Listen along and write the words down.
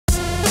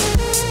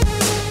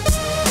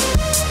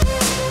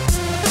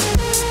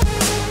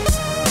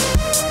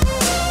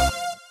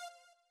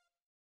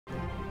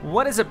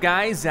What is up,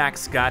 guys? Zack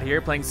Scott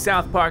here, playing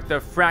South Park: The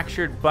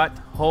Fractured But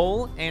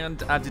Whole, and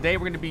today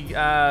we're going to be,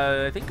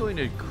 I think, going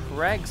to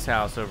Craig's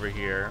house over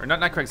here, or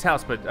not Craig's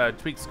house, but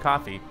Tweak's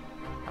Coffee,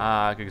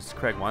 because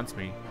Craig wants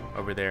me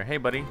over there. Hey,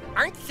 buddy.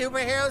 Aren't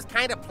superheroes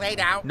kind of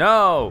played out?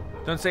 No,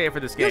 don't say it for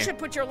this game. You should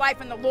put your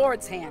life in the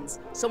Lord's hands,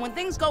 so when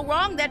things go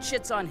wrong, that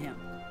shit's on him.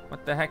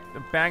 What the heck?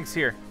 The bag's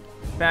here.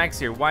 Bag's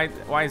here. Why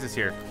is this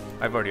here?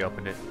 I've already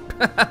opened it.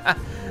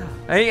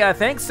 Hey,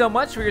 thanks so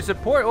much for your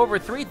support. Over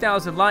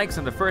 3,000 likes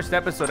on the first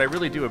episode. I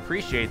really do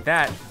appreciate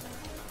that.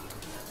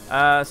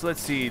 So let's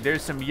see.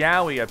 There's some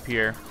yaoi up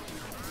here.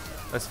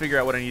 Let's figure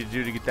out what I need to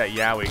do to get that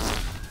yaoi.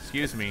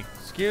 Excuse me.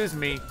 Excuse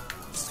me.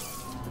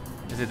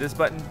 Is it this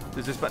button?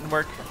 Does this button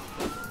work?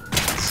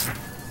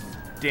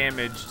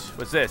 Damaged.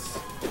 What's this?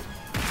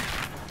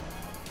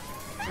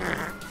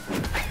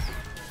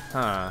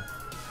 Huh.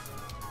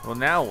 Well,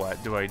 now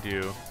what do I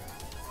do?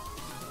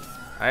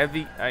 I have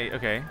the...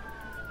 okay.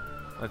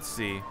 Let's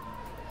see.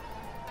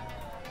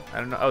 I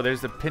don't know. Oh,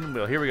 there's the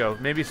pinwheel. Here we go.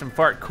 Maybe some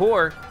fart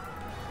core.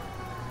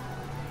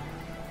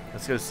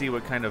 Let's go see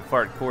what kind of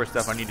fart core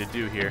stuff I need to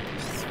do here.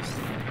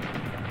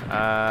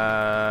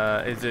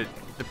 Is it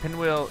the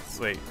pinwheel?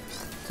 Wait.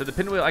 So the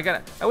pinwheel,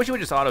 I wish it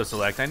would just auto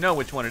select. I know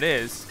which one it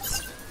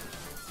is.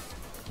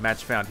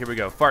 Match found. Here we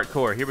go. Fart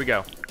core. Here we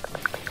go.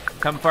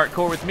 Come fart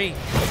core with me.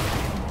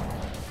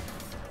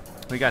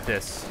 We got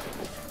this.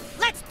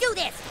 Let's do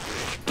this.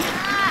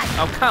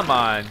 Oh, come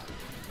on.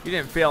 You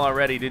didn't fail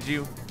already, did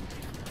you?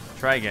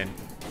 Try again.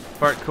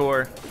 Fart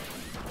core.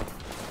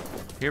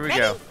 Here we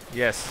go.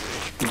 Yes.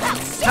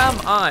 Come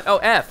on. Oh,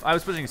 F. I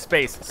was pushing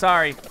space.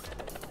 Sorry.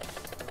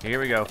 Here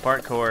we go.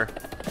 Fart core.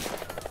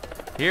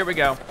 Here we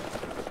go.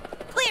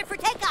 Cleared for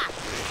takeoff.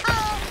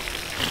 Oh.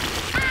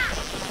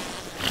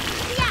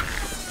 Yeah.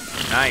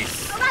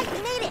 Nice. All right,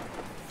 we made it.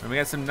 And we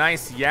got some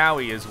nice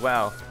yaoi as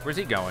well. Where's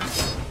he going?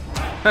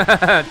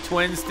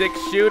 Twin stick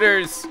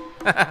shooters.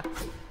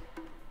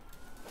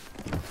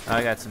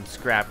 I got some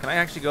scrap. Can I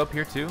actually go up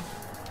here too?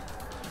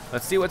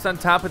 Let's see what's on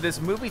top of this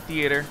movie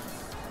theater.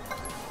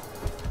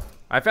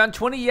 I found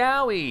 20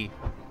 yaoi.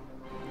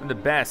 I'm the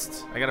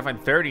best. I gotta find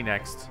 30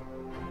 next.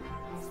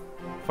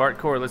 Fart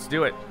core, let's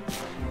do it.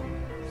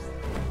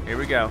 Here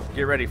we go.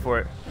 Get ready for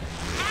it.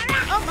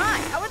 Oh my,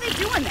 how are they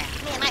doing that?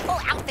 Man, my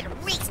whole outfit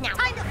reeks now.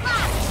 Time to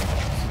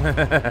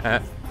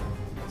fly.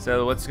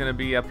 So what's gonna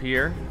be up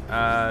here?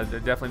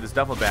 Definitely this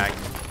duffel bag.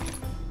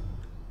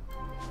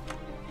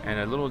 And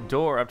a little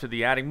door up to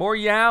the attic. More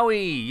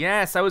yaoi!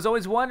 Yes, I was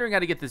always wondering how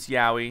to get this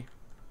yaoi.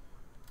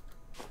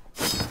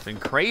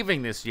 Been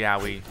craving this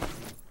yaoi.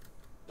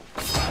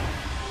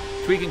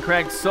 Tweak and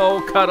Craig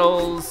soul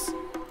cuddles.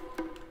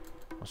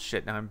 Oh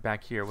shit! Now I'm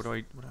back here. What do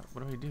I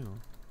do?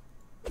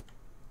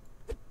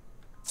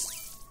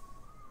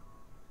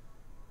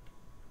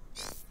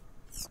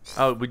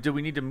 Oh, do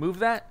we need to move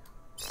that?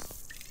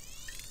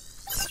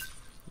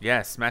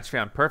 Yes, match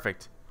found.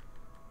 Perfect.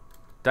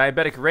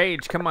 Diabetic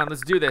rage. Come on,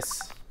 let's do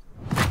this.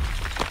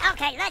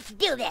 Okay, let's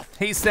do this.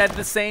 He said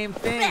the same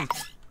thing. Out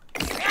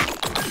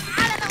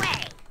of the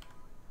way.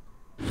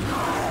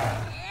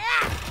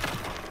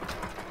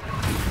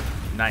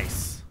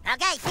 Nice.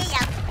 Okay, see ya.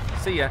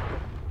 See ya.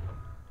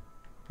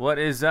 What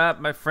is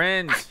up, my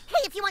friend?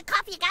 Hey, if you want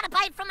coffee, you gotta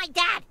buy it from my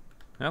dad.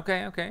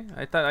 Okay, okay.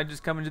 I thought I'd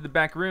just come into the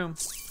back room.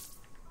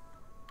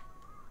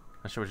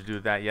 Not sure what to do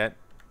with that yet.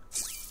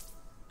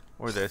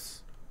 Or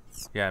this.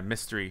 Yeah,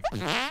 mystery.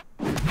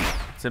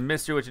 It's a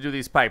mystery what to do with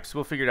these pipes.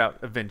 We'll figure it out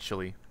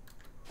eventually.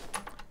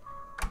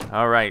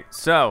 Alright,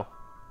 so.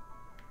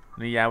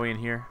 Any yaoi in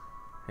here?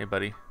 Hey,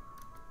 buddy.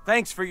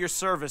 Thanks for your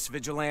service,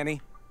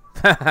 Vigilante.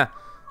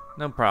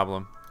 No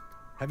problem.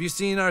 Have you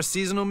seen our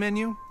seasonal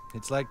menu?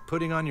 It's like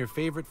putting on your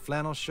favorite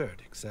flannel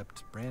shirt,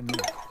 except brand new.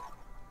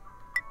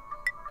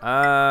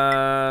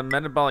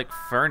 Metabolic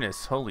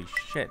furnace. Holy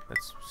shit,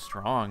 that's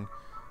strong.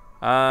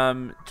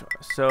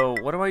 So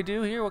what do I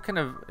do here? What kind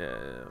of...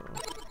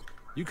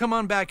 You come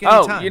on back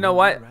anytime. Oh, you know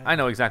what? I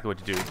know exactly what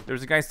to do.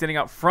 There's a guy standing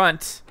out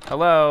front.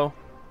 Hello.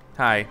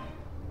 Hi.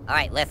 All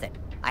right, listen.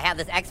 I have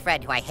this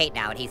ex-friend who I hate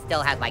now, and he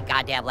still has my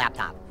goddamn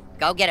laptop.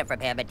 Go get it from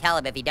him and tell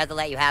him if he doesn't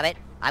let you have it,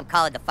 I'm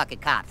calling the fucking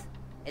cops.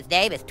 His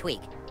name is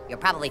Tweak. You'll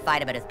probably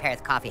find him at his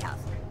parents' coffee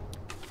house.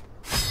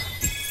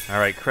 All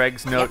right,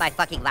 Craig's note. Get my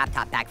fucking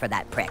laptop back from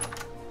that prick.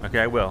 Okay,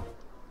 I will.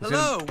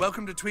 Hello,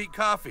 welcome to Tweak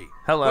Coffee.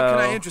 Hello. What can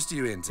I interest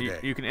you in today?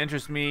 You can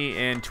interest me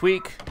in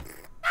Tweak.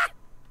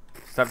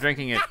 Stop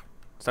drinking it.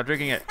 Stop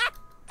drinking it.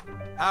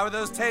 How are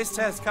those taste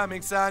tests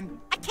coming, son?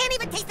 I can't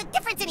even taste the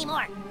difference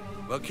anymore.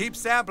 Well, keep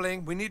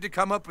sampling. We need to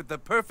come up with the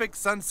perfect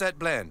sunset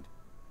blend.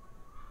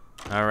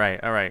 All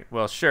right.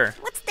 Well, sure.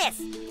 What's this?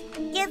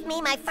 Give me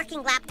my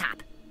fucking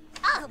laptop.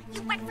 Oh,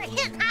 you work for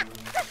him, huh?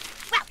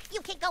 Well,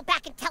 you can go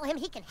back and tell him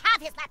he can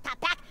have his laptop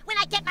back when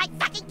I get my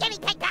fucking guinea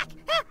pig back.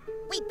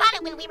 We bought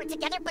it when we were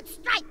together, but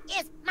Stripe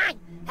is mine.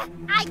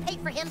 I paid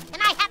for him,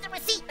 and I have the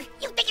receipt.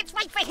 You think it's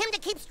right for him to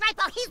keep Stripe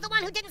while he's the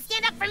one who didn't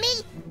stand up for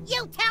me?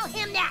 You tell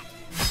him that.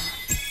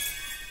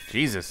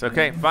 Jesus.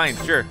 Okay, fine,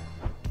 sure.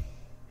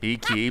 He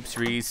keeps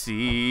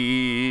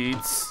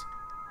receipts.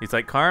 He's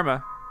like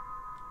karma.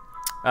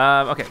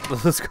 Okay,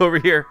 let's go over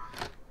here.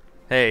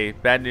 Hey,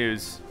 bad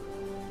news.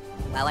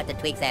 Well, what did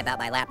Tweak say about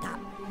my laptop?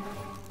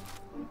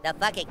 The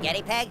fucking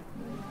guinea pig?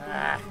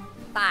 Ugh.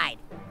 Fine.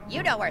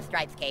 You know where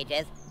Stripe's cage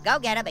is. Go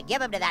get him and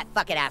give him to that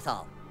fucking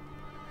asshole.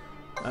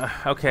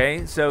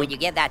 Okay, so... When you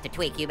give that to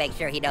Tweak, you make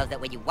sure he knows that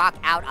when you walk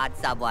out on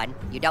someone,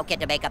 you don't get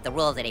to make up the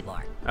rules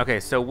anymore. Okay,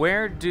 so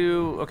where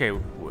do... Okay,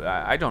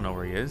 I don't know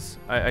where he is.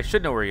 I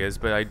should know where he is,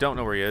 but I don't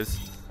know where he is.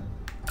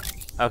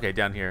 Okay,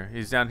 down here.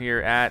 He's down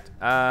here at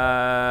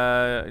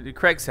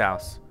Craig's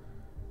house.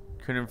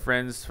 Coon and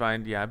Friends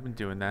find... Yeah, I've been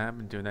doing that.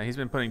 He's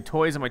been putting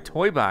toys in my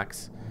toy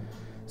box.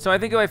 So I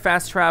think if I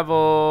fast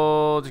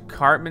travel to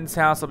Cartman's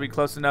house, I'll be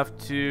close enough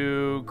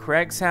to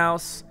Craig's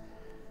house.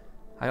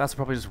 I also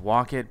probably just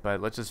walk it, but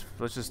let's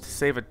just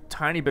save a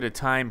tiny bit of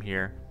time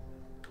here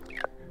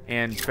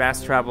and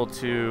fast travel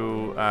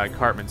to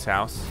Cartman's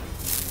house.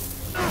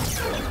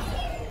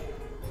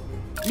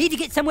 Need to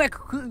get somewhere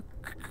fast,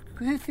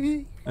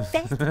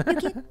 new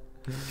kid.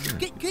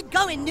 Good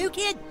going, new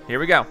kid. Here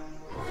we go.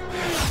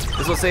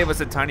 This will save us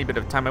a tiny bit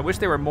of time. I wish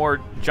there were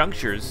more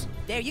junctures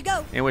There you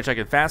go. in which I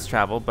could fast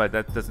travel, but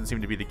that doesn't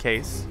seem to be the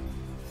case.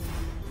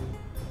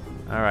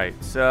 All right,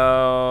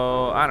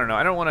 so I don't know.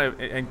 I don't want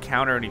to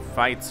encounter any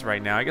fights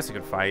right now. I guess I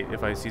could fight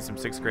if I see some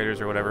 6th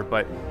graders or whatever,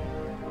 but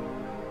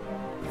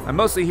I'm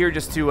mostly here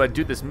just to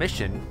do this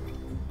mission.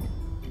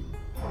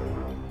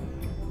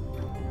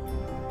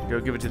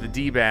 Go give it to the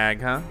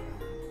D-bag, huh?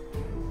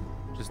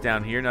 Just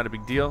down here, not a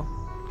big deal.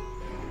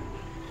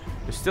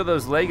 There's still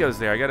those Legos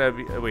there. I gotta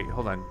be, wait,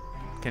 hold on.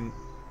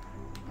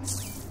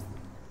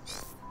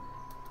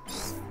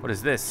 What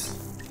is this?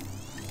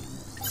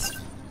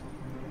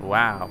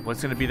 Wow,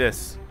 what's gonna be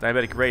this?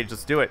 Diabetic Rage,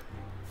 let's do it.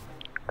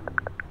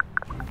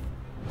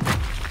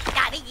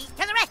 Diabetes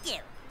to the rescue.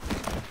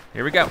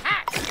 Here we go. Here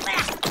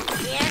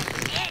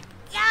it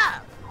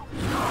goes.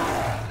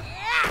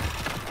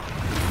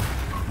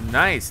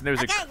 Nice, and there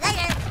was Okay, a...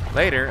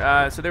 later.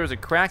 Later, so there was a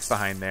crack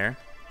behind there.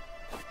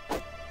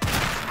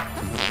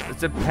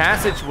 It's a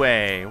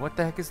passageway. What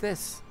the heck is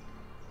this?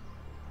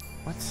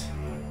 What?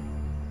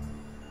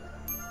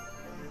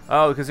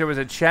 Oh, because there was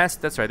a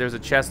chest. That's right, there was a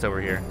chest over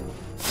here.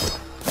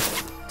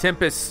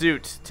 Tempest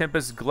suit,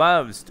 Tempest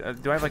gloves.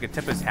 Do I have like a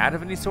Tempest hat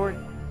of any sort?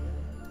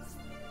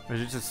 Or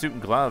is it just a suit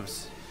and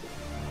gloves?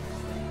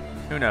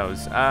 Who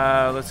knows?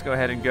 Let's go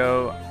ahead and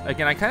go.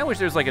 Again, I kind of wish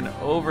there was like an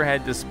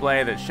overhead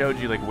display that showed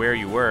you like where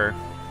you were.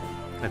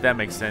 If that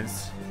makes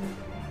sense.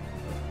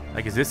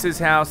 Like, is this his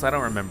house? I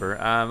don't remember.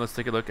 Let's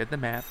take a look at the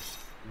maps.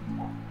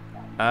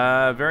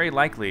 Very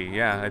likely.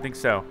 Yeah, I think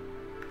so.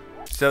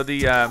 So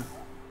the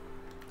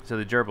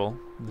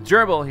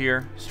gerbil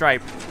here,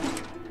 Stripe.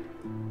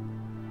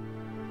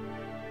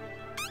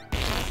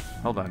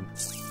 Hold on.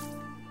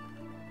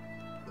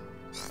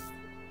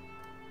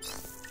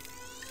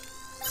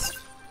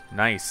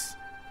 Nice.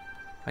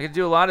 I can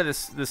do a lot of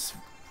this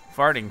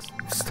farting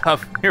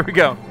stuff. Here we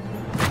go.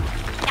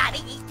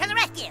 Diabetes to the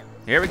rescue.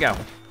 Here we go.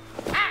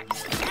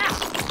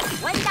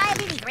 One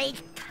diabetes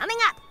rage coming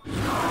up.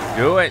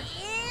 Do it.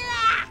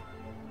 Yeah.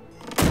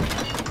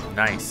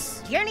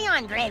 Nice. Journey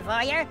on, brave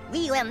warrior.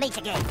 We will meet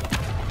again.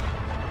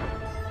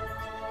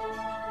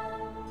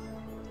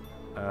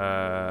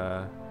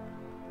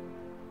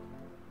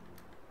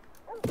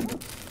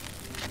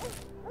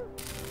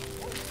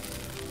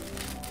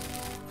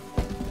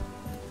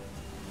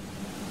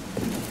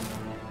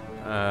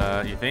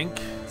 You think?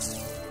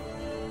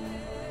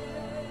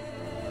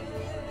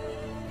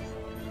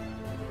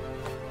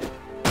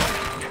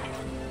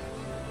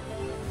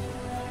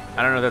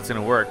 I don't know if that's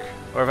gonna work,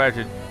 or if I have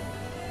to.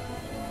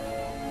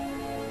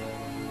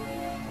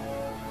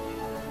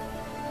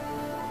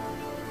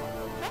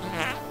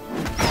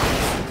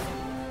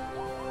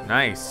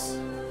 Nice.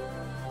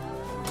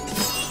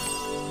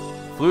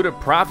 Flute of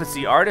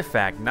Prophecy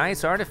artifact.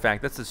 Nice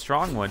artifact. That's a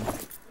strong one.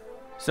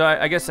 So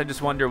I guess I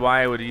just wonder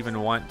why I would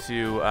even want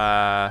to.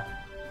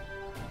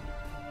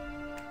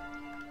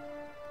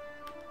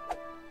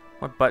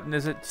 What button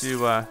is it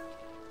to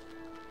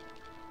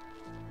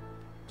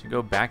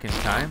go back in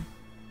time?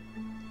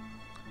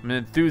 I'm an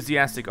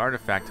enthusiastic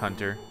artifact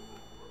hunter.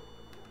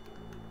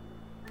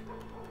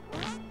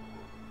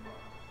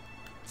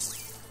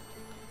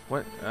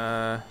 What?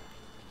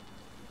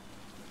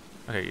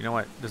 Okay, you know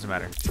what? Doesn't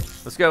matter.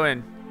 Let's go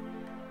in.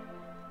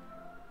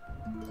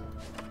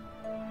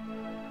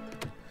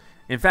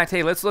 In fact,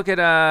 hey, let's look at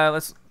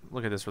this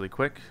really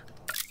quick.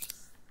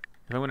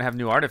 If I'm gonna have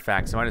new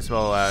artifacts, I might as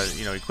well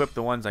you know, equip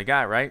the ones I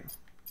got, right?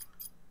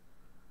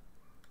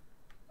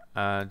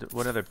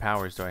 What other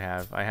powers do I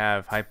have? I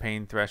have high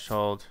pain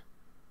threshold,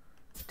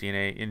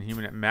 DNA,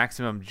 inhuman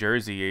maximum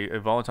jersey, a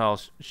volatile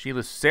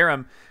Sheila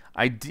serum,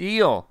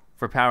 ideal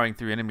for powering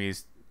through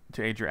enemies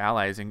to aid your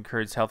allies,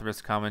 encourage health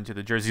risk common to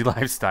the Jersey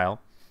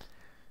lifestyle.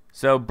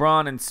 So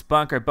Brawn and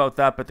Spunk are both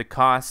up at the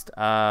cost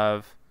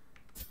of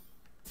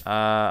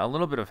a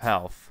little bit of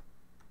health.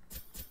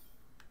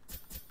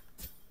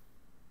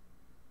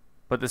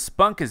 But the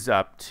Spunk is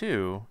up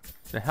too.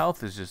 The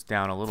health is just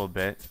down a little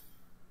bit.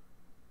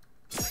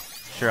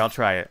 Sure, I'll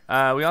try it.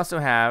 We also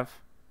have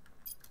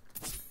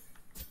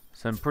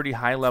some pretty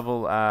high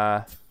level.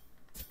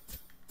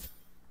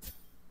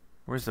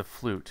 Where's the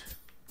flute?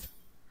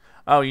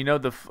 Oh, you know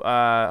the.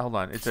 Hold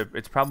on.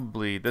 It's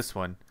probably this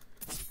one,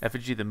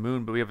 Effigy of the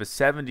Moon. But we have a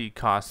 70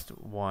 cost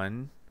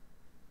one.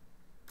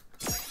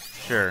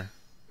 Sure.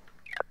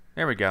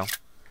 There we go.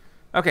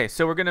 Okay,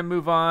 so we're gonna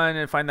move on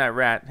and find that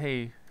rat.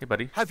 Hey,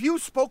 buddy. Have you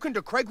spoken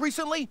to Craig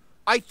recently?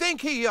 I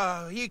think he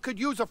could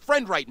use a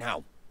friend right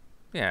now.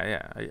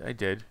 Yeah, I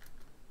did.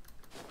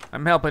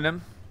 I'm helping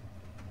him.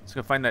 Let's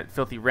go find that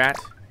filthy rat.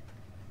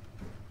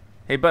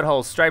 Hey,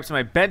 butthole, Stripes in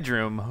my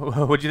bedroom.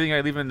 What do you think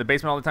I leave him in the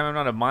basement all the time? I'm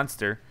not a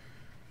monster.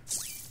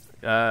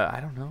 I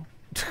don't know.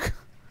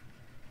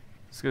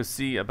 Let's go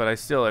see, but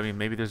I mean,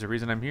 maybe there's a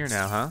reason I'm here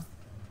now, huh?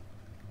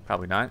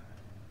 Probably not.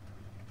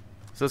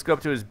 So let's go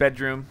up to his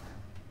bedroom.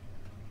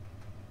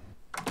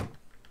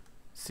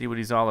 See what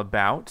he's all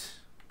about.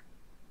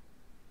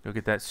 Go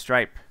get that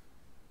Stripe.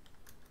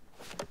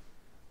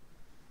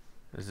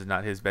 This is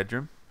not his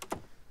bedroom.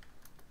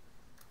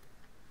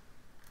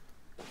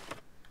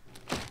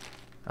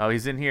 Oh,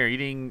 he's in here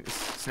eating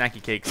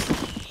snacky cakes.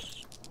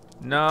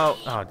 No.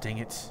 Oh, dang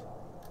it.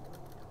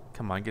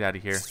 Come on, get out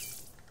of here.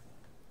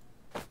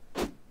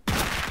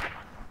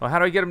 Well, how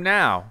do I get him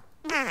now?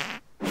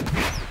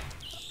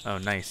 Oh,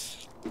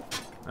 nice.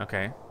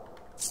 Okay.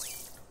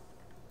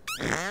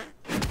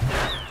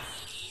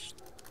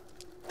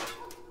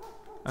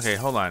 Okay,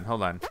 hold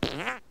on.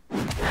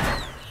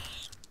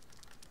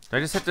 Do I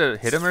just have to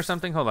hit him or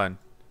something? Hold on.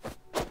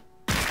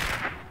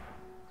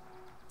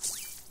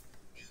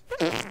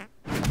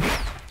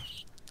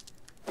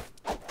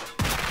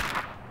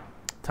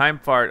 Time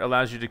Fart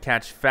allows you to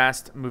catch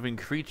fast-moving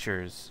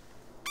creatures.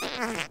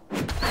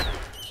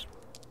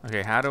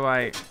 Okay, how do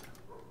I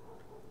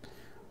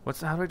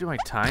do my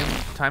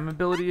time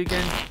ability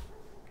again?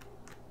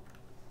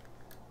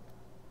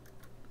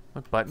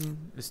 What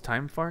button is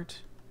Time Fart?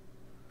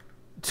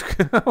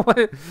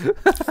 What?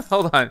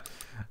 Hold on.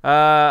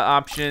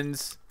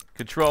 Options,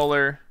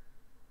 controller.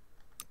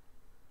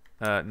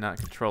 Not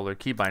controller,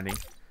 key binding.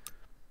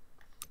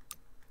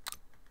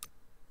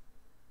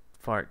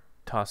 Fart,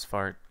 toss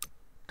fart,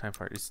 time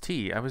fart. Is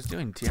T. I was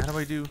doing T. How do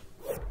I do?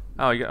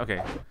 Oh,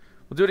 okay.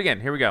 We'll do it again.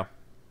 Here we go.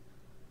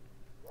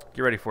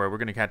 Get ready for it. We're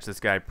gonna catch this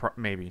guy,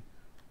 maybe.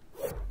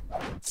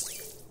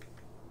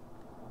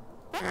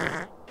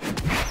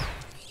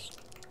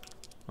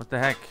 What the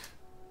heck?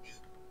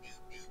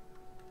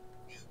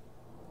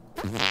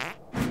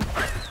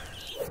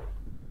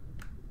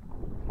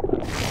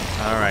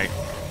 All right.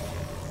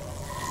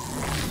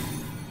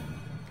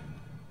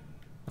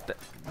 What the?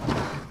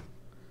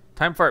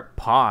 Time fart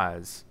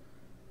pause.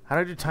 How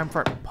do I do time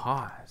fart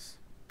pause?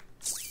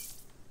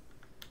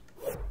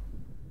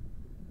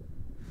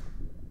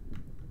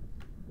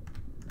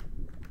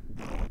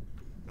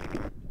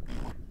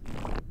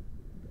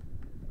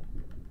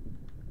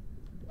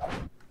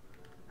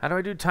 How do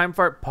I do time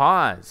fart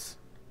pause?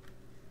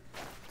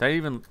 Did I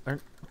even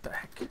learn? What the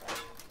heck?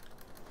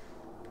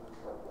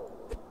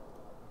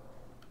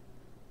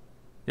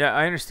 Yeah,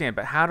 I understand,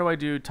 but how do I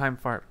do time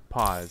fart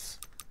pause?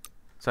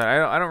 So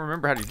I don't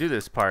remember how to do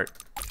this part.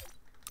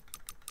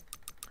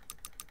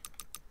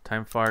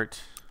 Time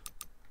fart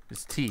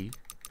is T.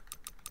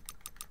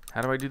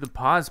 How do I do the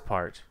pause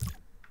part?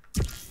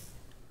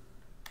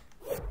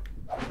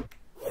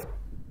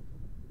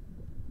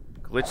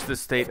 Glitch the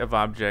state of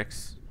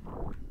objects.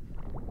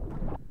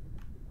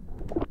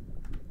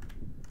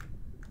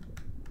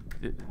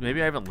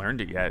 Maybe I haven't learned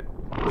it yet.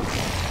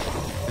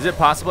 Is it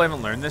possible I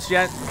haven't learned this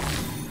yet?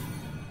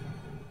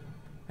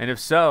 And if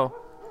so,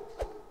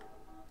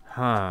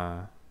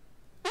 huh.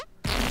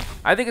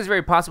 I think it's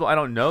very possible I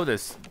don't know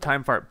this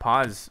time fart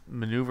pause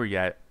maneuver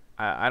yet.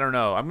 I don't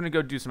know. I'm going to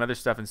go do some other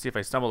stuff and see if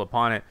I stumble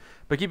upon it.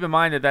 But keep in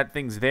mind that that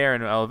thing's there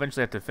and I'll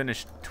eventually have to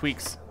finish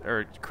Tweak's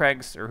or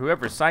Craig's or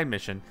whoever's side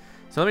mission.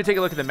 So let me take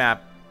a look at the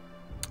map.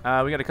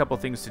 We got a couple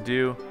things to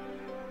do.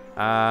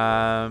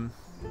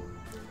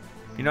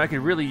 You know, I could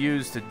really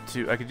use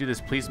I could do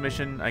this police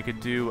mission. I could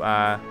do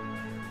the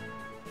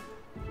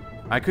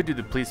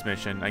police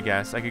mission, I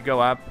guess. I could go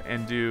up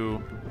and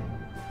do,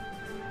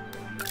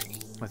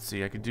 let's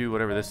see, I could do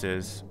whatever this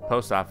is.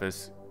 Post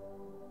office.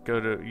 Go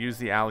to use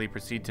the alley,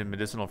 proceed to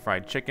medicinal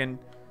fried chicken.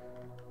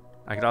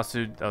 I could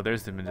also, oh,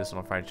 there's the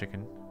medicinal fried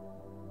chicken.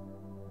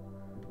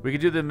 We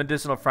could do the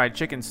medicinal fried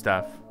chicken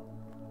stuff.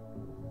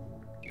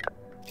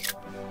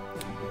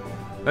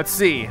 Let's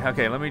see.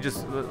 Okay, let's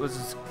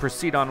just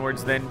proceed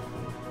onwards then.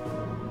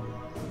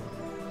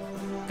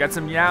 Got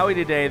some yaoi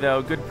today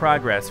though. Good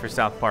progress for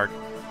South Park.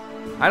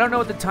 I don't know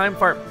what the time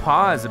fart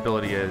pause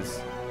ability is.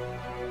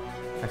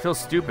 I feel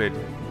stupid.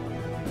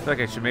 I feel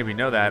like I should maybe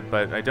know that,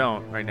 but I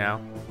don't right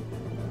now.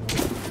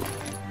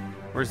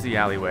 Where's the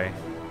alleyway?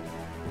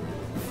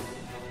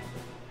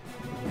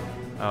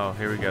 Oh,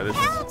 here we go. This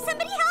Help!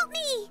 Somebody help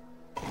me!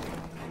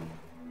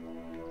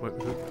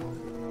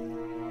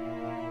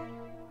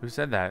 Who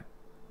said that?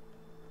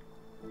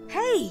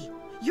 Hey,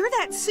 you're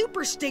that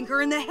super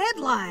stinker in the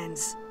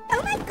headlines.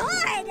 Oh my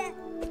god!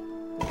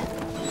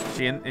 Is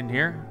she in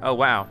here? Oh,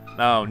 wow.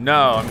 Oh,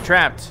 no. I'm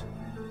trapped.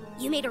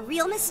 You made a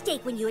real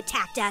mistake when you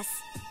attacked us.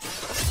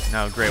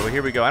 No, great. Well,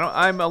 here we go.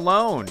 I'm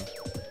alone.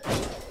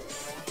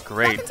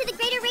 Great. Welcome to the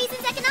Greater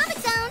Raisins Economic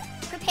Zone.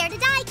 Prepare to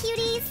die,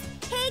 cuties.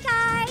 Hey,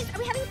 guys. Are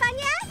we having fun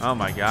yet? Oh,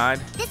 my God.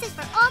 This is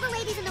for all the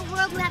ladies in the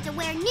world who have to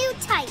wear new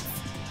tights.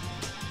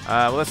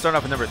 Well, let's start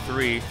off with number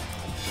 3.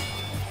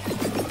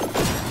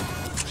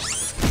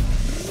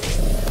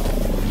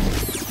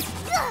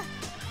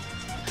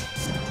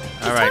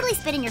 All right. Totally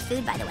spit in your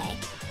food, by the way.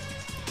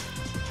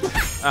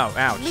 Oh,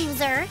 ouch.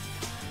 Loser.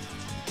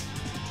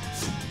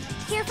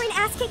 Here for an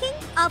ass kicking?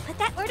 I'll put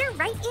that order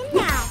right in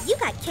now. You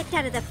got kicked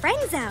out of the friend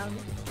zone.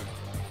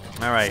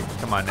 All right,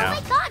 come on now.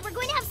 Oh my God, we're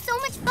going to have so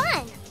much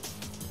fun.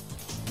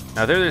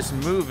 Now they're just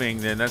moving,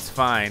 then that's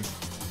fine.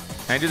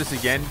 Can I do this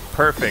again?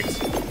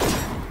 Perfect.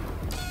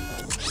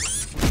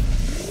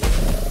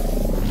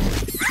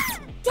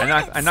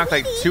 I knocked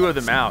like 2 of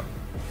them out.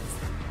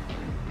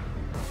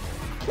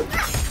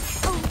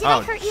 Oh, did I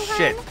Oh, hurt you,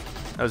 shit. hon?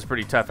 That was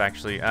pretty tough,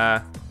 actually.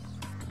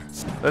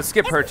 Let's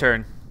skip her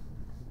turn.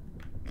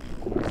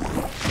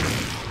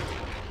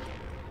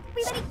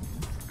 Everybody.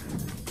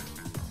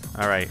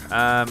 All right.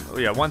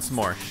 Yeah, once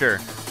more. Sure.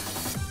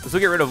 This will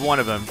get rid of one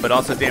of them, but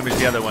also damage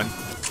the other one.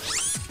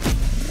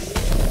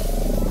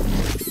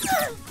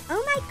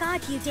 Oh my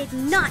God, you did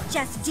not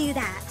just do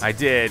that. I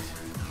did.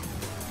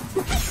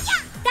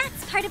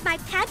 That's part of my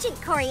pageant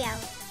choreo.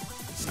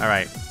 All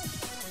right.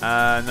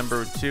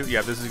 Number 2.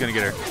 Yeah, this is gonna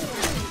get her.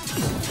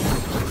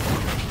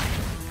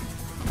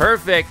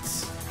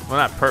 Perfect. Well,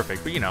 not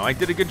perfect, but you know, I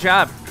did a good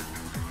job.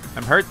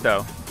 I'm hurt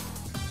though.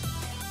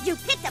 You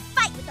picked a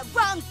fight with the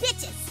wrong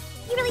bitches.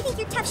 You really think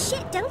you're tough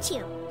shit, don't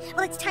you?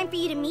 Well, it's time for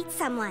you to meet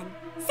someone.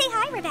 Say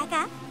hi,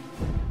 Rebecca.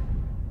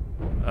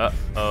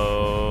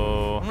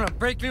 Uh-oh. I'm gonna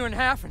break you in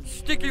half and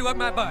stick you up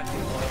my butt.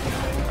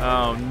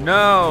 Oh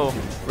no,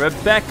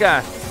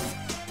 Rebecca.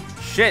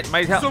 Shit,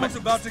 my help. Someone's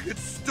about to get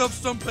stuffed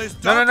someplace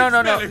No, dark no, and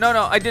no, no, smelly. no,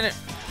 no, I didn't.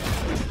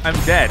 I'm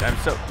dead.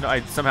 No,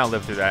 I somehow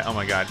lived through that. Oh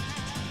my God.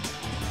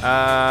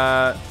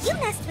 You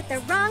messed with the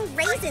wrong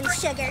raisin,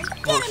 sugar.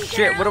 Get Oh him,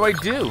 shit, what girl. do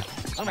I do?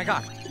 Oh my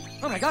God.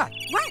 Oh my God.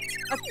 What?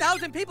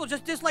 1,000 people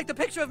just disliked the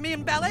picture of me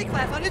in ballet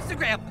class on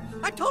Instagram.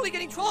 I'm totally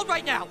getting trolled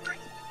right now.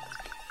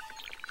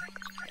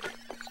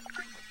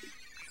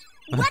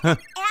 What? Ab?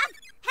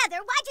 Heather,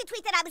 why'd you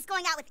tweet that I was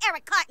going out with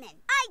Eric Cartman?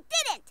 I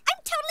didn't. I'm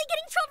totally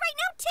getting trolled right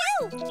now,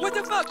 too. What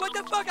the fuck? What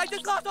the fuck? I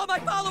just lost all my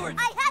followers.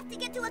 I have to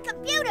get to a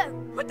computer.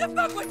 What the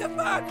fuck? What the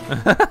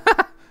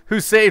fuck? Who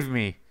saved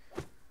me?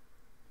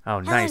 Oh,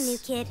 Hello, nice. new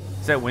kid.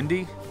 Is that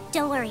Wendy?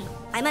 Don't worry.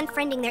 I'm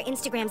unfriending their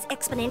Instagrams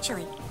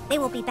exponentially. They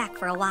won't be back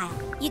for a while.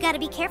 You gotta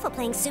be careful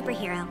playing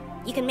superhero.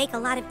 You can make a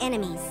lot of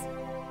enemies.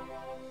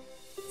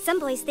 Some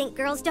boys think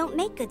girls don't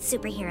make good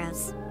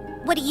superheroes.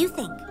 What do you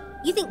think?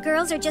 You think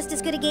girls are just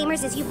as good at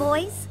gamers as you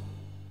boys?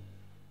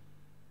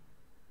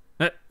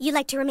 You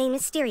like to remain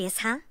mysterious,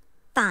 huh?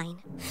 Fine.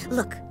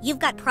 Look, you've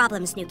got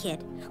problems, new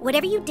kid.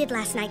 Whatever you did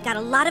last night got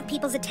a lot of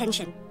people's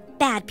attention.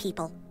 Bad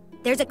people.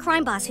 There's a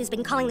crime boss who's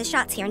been calling the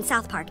shots here in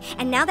South Park,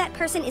 and now that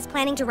person is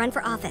planning to run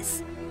for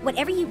office.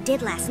 Whatever you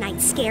did last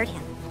night scared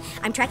him.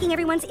 I'm tracking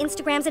everyone's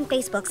Instagrams and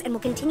Facebooks and will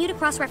continue to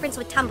cross-reference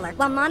with Tumblr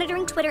while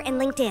monitoring Twitter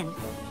and LinkedIn.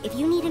 If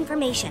you need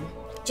information,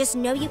 just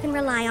know you can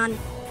rely on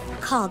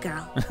Call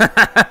Girl.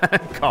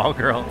 Call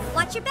Girl.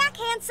 Watch your back,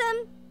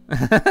 handsome.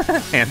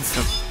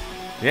 Handsome.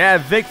 Yeah,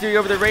 victory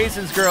over the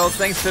Raisins girls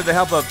thanks to the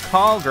help of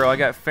Call Girl. I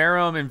got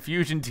Ferrum,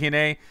 Infusion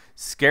DNA,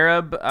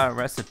 Scarab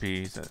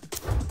recipes.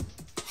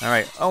 All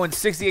right. Oh, and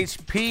 60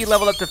 HP,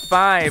 leveled up to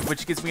 5,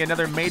 which gives me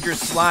another major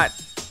slot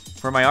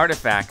for my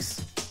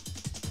artifacts.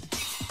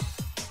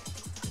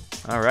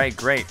 All right,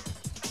 great.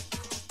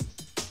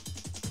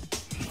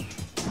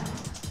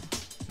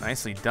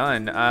 Nicely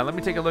done. Let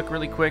me take a look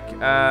really quick. If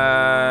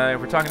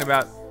we're talking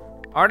about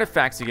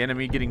artifacts again and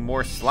me getting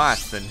more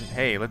slots, then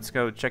hey, let's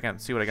go check out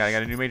and see what I got. I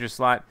got a new major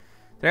slot.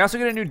 Did I also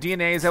get a new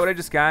DNA? Is that what I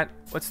just got?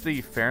 What's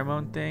the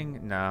pheromone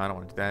thing? No, I don't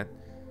want to do that.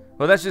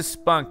 Well, that's just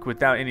spunk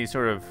without any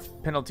sort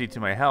of penalty to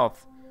my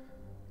health.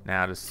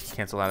 Now, just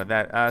cancel out of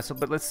that.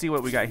 But let's see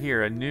what we got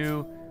here. A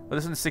new, well,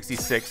 this one's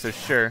 66, so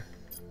sure.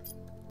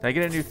 Did I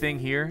get a new thing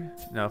here?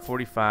 No,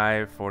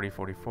 45, 40,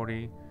 40,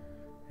 40.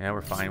 Yeah,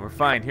 we're fine. We're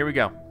fine. Here we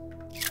go.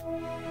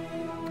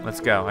 Let's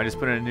go. I just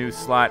put in a new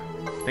slot.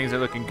 Things are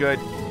looking good.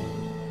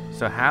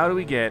 So how do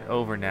we get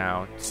over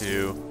now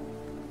to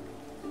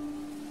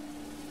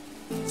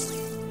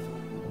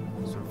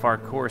some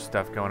parkour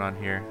stuff going on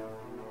here?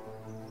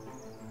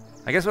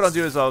 I guess what I'll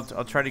do is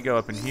I'll try to go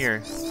up in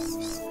here.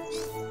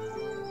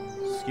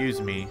 Excuse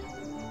me.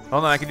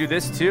 Hold on, I can do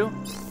this too?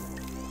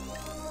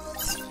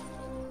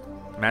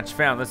 Match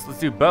found. Let's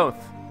do both.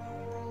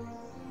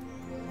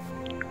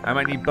 I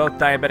might need both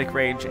diabetic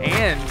rage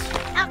and...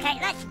 Okay,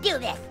 let's do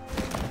this.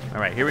 All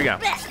right, here we go.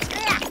 Out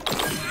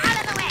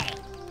of the way.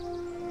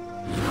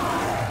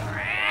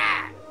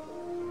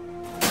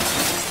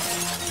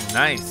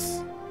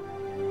 Nice.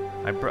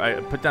 I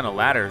put down a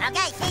ladder.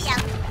 Okay, see ya.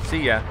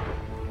 See ya.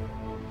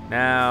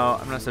 Now,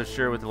 I'm not so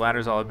sure what the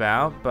ladder's all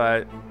about,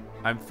 but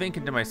I'm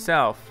thinking to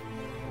myself,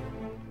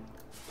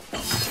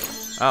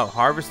 oh,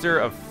 harvester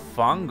of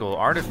fungal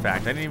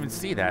artifact. I didn't even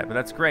see that, but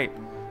that's great.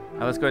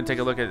 Let's go ahead and take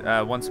a look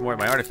at once more at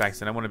my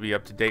artifacts, and I want to be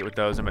up to date with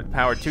those. I'm at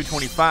power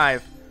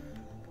 225.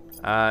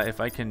 If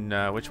I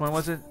can, which one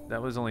was it?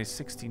 That was only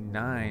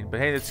 69, but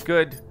hey, that's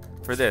good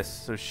for this,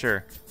 so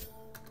sure.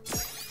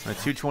 I'm at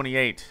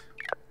 228.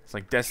 It's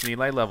like Destiny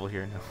light level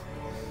here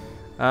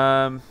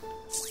now.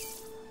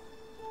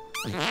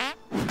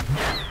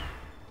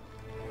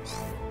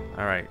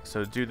 All right,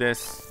 so do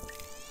this.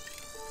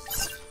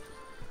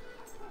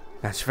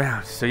 Match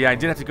found. So yeah, I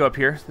did have to go up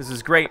here. This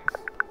is great.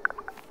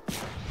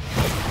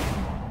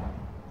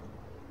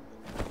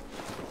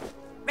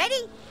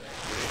 Ready?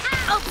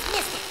 Oh,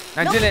 missed it.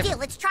 I No did big it. deal.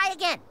 Let's try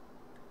again.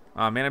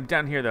 Oh man, I'm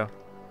down here though.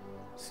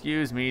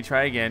 Excuse me,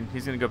 try again.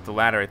 He's gonna go up the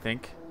ladder, I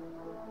think.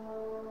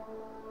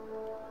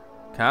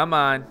 Come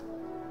on.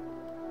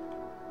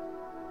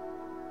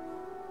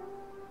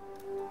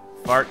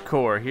 Fart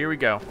core, here we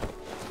go.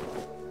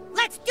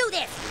 Let's do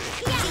this.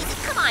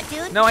 Jesus, come on,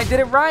 dude. No, I did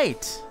it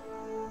right.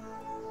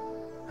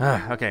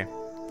 Okay,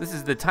 this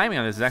is the timing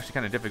on this is actually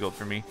kind of difficult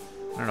for me.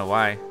 I don't know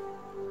why.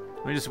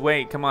 Let me just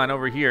wait. Come on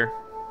over here.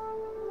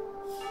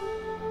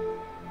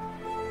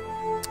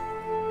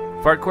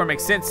 Fart core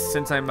makes sense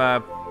since I'm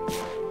the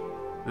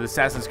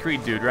Assassin's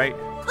Creed dude, right?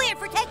 Cleared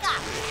for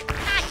takeoff.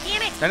 God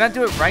damn it. Did I not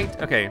do it right?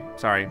 Okay,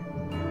 sorry.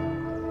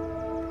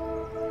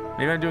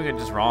 Maybe I'm doing it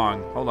just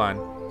wrong. Hold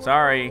on.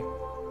 Sorry.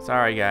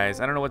 Sorry, guys.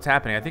 I don't know what's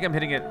happening. I think I'm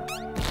hitting it.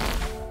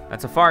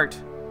 That's a fart.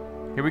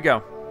 Here we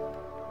go.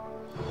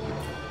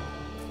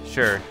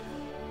 Sure.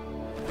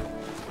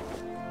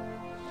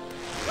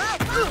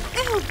 Ew,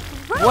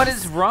 gross. What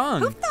is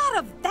wrong? Who thought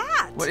of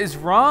that? What is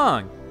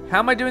wrong? How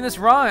am I doing this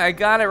wrong? I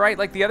got it right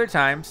like the other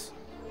times.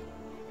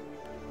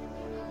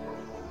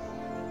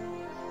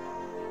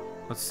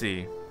 Let's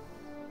see.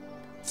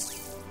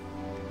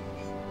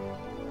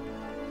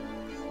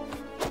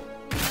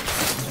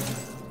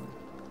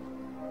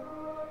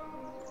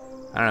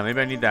 I don't know, maybe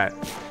I need that.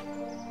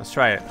 Let's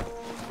try it.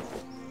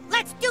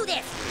 Let's do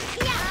this.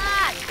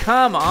 Yeah.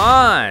 Come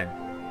on!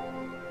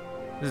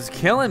 This is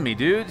killing me,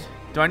 dude.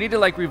 Do I need to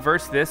like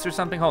reverse this or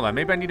something? Hold on,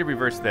 maybe I need to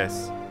reverse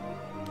this.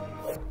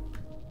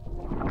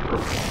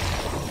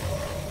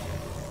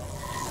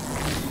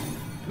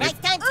 Nice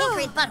time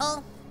tinkering,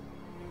 butthole.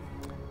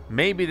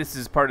 Maybe this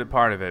is part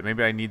of it.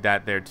 Maybe I need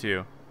that there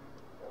too.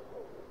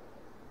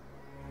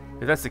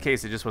 If that's the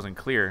case, it just wasn't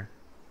clear.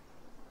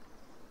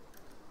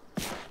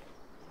 All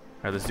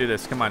right, let's do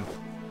this. Come on.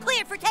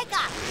 Cleared for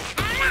takeoff.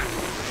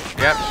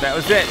 Yep, that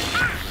was it.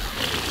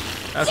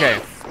 Okay.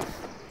 Yes.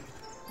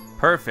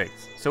 Perfect.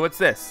 So what's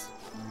this?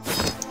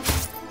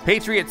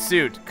 Patriot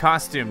suit,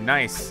 costume,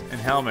 nice, and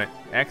helmet.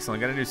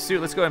 Excellent. Got a new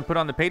suit. Let's go ahead and put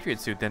on the Patriot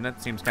suit then.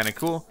 That seems kind of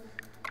cool.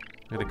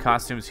 Look at the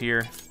costumes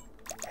here.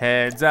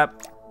 Heads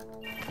up.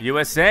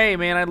 USA,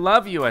 man. I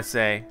love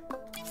USA.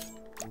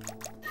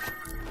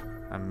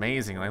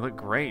 Amazing. I look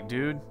great,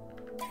 dude.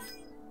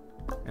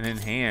 And then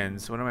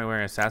hands. What am I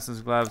wearing?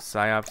 Assassin's gloves,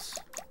 Psyops,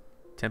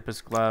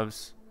 Tempest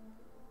gloves.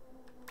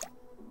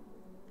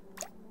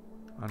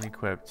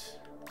 Unequipped.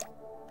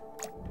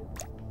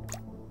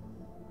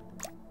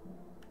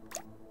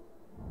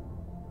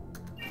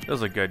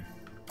 Those look good.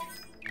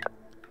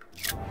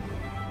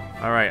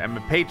 All right, I'm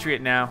a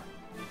patriot now.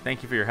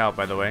 Thank you for your help,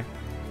 by the way.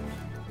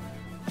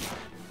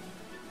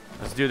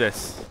 Let's do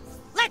this.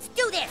 Let's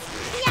do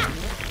this. Yeah.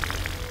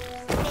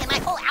 Man, my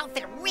whole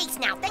outfit reeks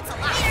now. Thanks a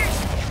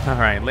lot. All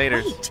right,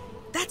 later. Wait,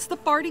 that's the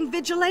farting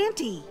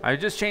vigilante. I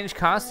just changed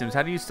costumes.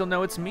 How do you still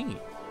know it's me?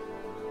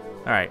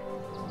 All right,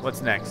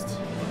 what's next?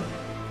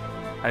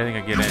 How do you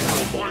think I get in?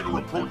 Miner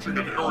approaching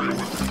an area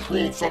with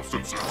controlled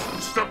substances.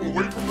 Step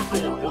away from the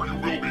door or you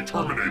will be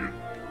terminated.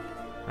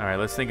 All right,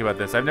 let's think about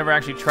this. I've never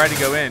actually tried to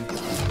go in.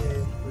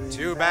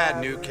 Too bad,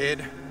 new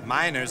kid.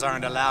 Minors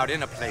aren't allowed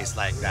in a place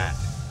like that.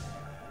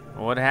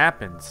 What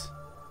happens?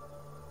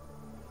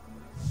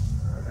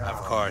 Of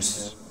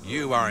course,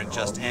 you aren't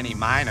just any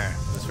miner.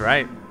 That's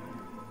right.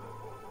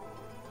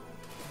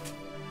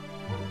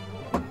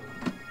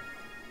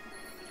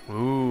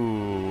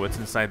 Ooh, what's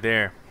inside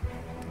there?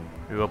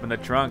 We open the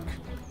trunk.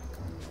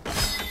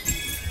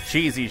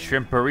 Cheesy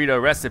shrimp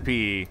burrito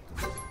recipe.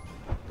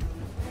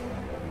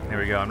 There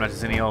we go. I'm not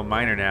just any old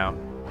miner now.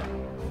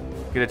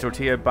 Get a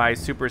tortilla by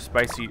super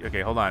spicy.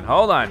 Okay, hold on.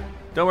 Hold on.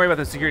 Don't worry about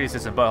the security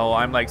system, butthole.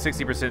 I'm like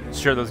 60%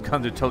 sure those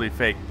guns are totally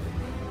fake.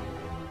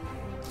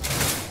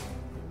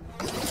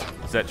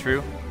 Is that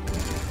true?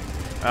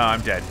 Oh,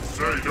 I'm dead.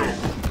 Say no,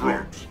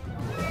 drugs.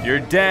 You're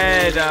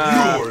dead.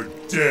 You're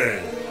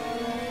dead.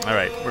 All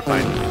right, we're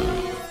fine.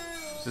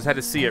 Just had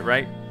to see it,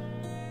 right?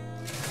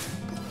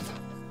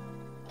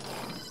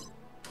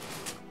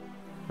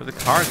 Where'd the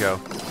car go?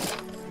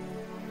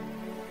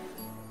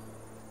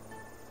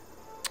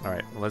 All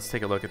right, well, let's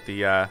take a look at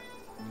the, how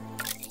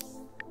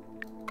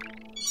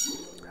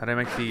do I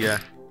make the,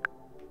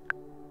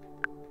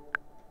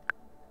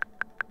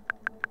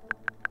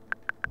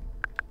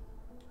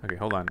 okay,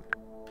 hold on.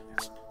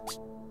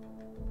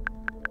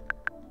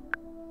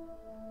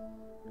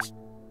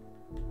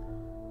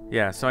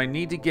 Yeah, so I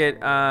need to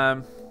get,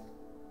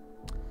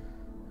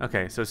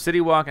 Okay, so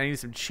city walk. I need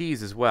some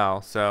cheese as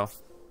well. So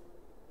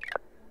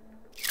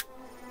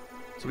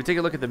we take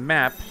a look at the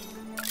map.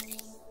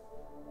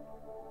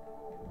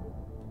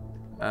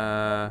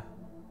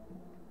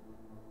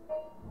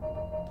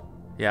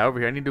 Yeah, over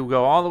here. I need to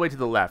go all the way to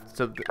the left.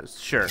 So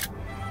sure,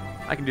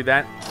 I can do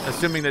that.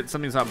 Assuming that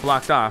something's not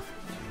blocked off,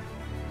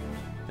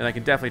 then I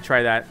can definitely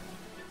try that.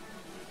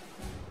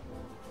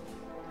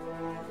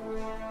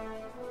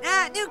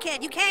 Ah, new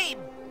kid, you came.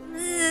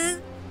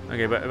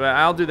 Okay, but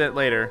I'll do that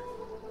later.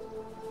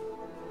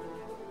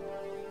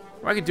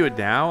 Or I could do it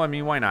now. I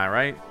mean, why not,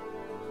 right?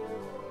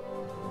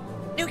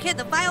 New kid,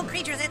 the vile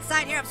creatures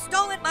inside here have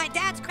stolen my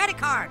dad's credit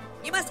card.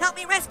 You must help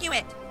me rescue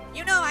it.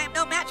 You know I am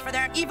no match for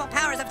their evil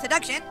powers of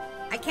seduction.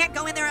 I can't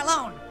go in there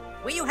alone.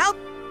 Will you help?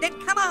 Then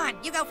come on,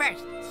 you go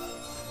first.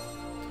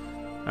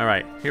 All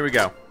right, here we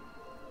go.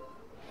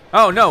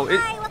 Oh no!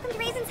 Hi, welcome to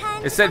Raisins,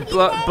 hun. It said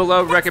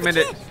below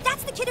recommended.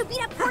 That's the kid who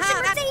beat up Portia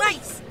That's Mercedes.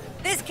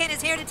 right. This kid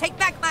is here to take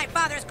back my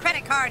father's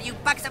credit card, you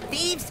buxom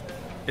thieves.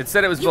 It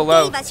said it was You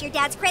below. gave us your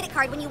dad's credit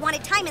card when you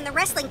wanted time in the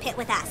wrestling pit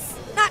with us.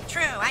 Not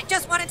true. I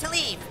just wanted to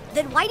leave.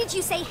 Then why did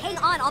you say, hang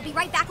on, I'll be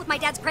right back with my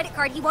dad's credit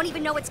card. He won't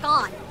even know it's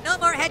gone. No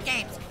more head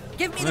games.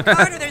 Give me the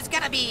card or there's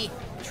gonna be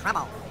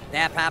trouble.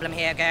 That problem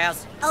here,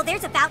 girls? Oh,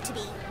 there's about to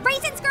be.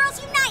 Raisins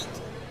Girls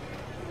Unite!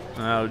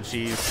 Oh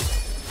jeez.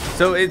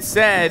 So it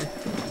said.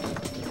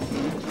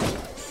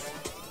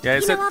 Yeah, it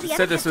You said, know all the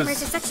said other this was.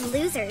 customers are such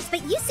losers,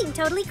 but you seem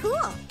totally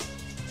cool.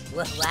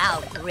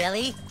 Wow,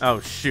 really? Oh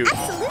shoot.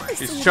 Absolutely,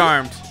 She's sweetie.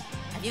 charmed.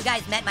 Have you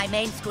guys met my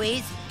main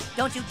squeeze?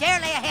 Don't you dare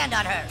lay a hand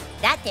on her.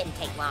 That didn't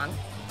take long.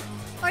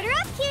 Order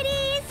up,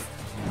 kitties!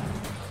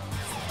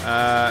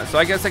 So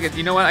I guess I could.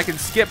 You know what? I can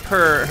skip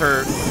her.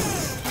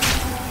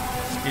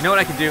 You know what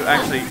I can do?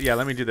 Actually, yeah.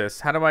 Let me do this.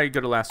 How do I go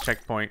to last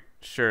checkpoint?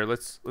 Sure.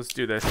 Let's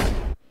do this.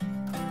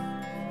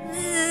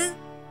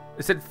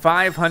 It said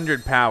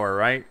 500 power,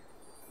 right?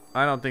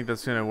 I don't think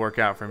that's gonna work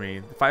out for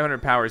me.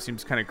 500 power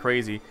seems kind of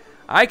crazy.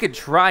 I could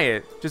try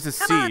it just to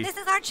see. Come on, this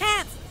is our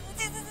chance.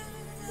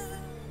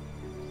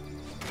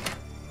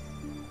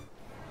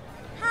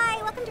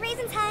 Hi, welcome to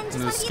Raisins, hun. Just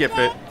I'm gonna wanna be skip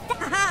today. it.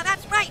 Haha,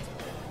 that's right.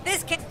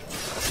 This kid.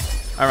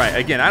 All right.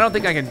 Again, I don't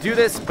think I can do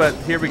this, but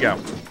here we go.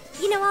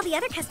 You know all the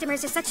other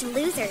customers are such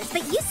losers,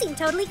 but you seem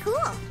totally cool.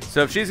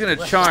 So if she's gonna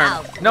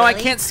charm, no, I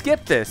can't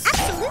skip this.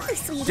 Absolutely,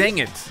 sweetie. Dang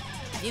it.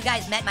 Have you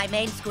guys met my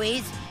main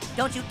squeeze?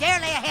 Don't you dare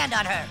lay a hand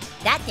on her.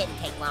 That didn't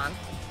take long.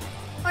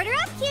 Order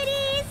up,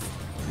 kitties!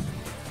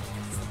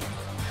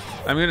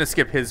 I'm gonna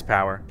skip his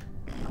power.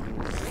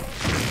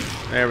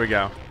 There we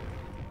go.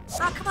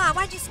 Oh, come on,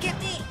 why'd you skip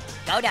me?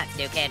 Go nuts,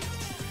 new kid.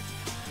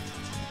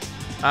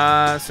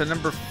 So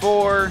number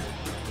 4.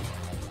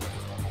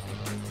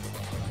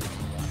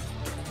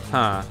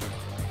 Huh.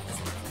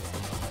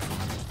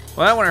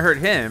 Well, I don't want to hurt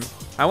him.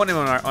 I want him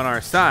on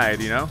our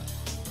side, you know?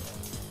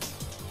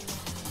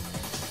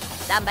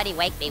 Somebody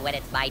wake me when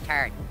it's my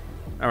turn.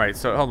 All right,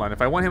 so hold on.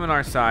 If I want him on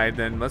our side,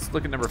 then let's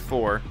look at number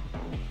 4.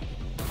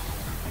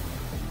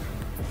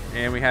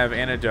 And we have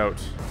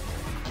antidote.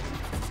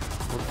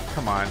 Well,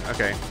 come on.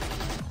 Okay.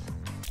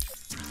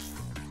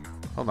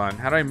 Hold on.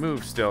 How do I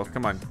move still?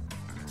 Come on.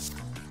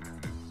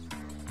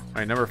 All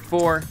right, number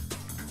 4.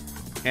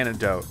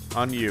 Antidote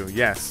on you.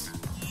 Yes.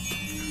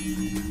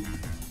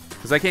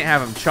 Because I can't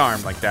have him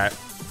charmed like that.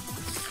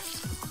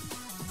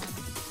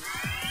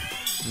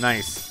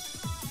 Nice.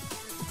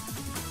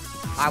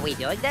 Are we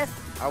doing this,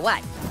 or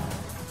what?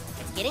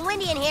 It's getting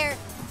windy in here.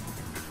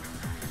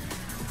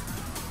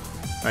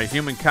 All right,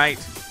 Human Kite.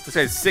 This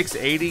guy's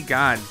 680.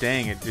 God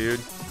dang it, dude.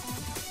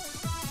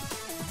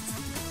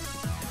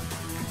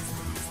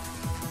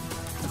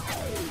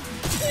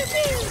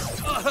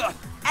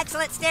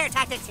 Excellent snare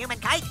tactics, Human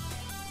Kite.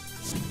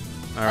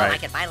 All Oh, I right.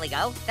 can finally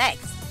go?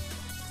 Thanks.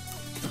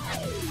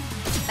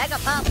 Mega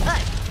pump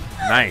push.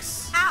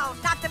 Nice. Ow,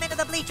 knocked him into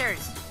the bleachers.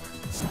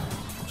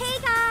 Hey,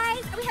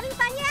 guys! Are we having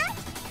fun yet?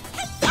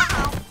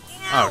 Ow,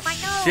 Oh, my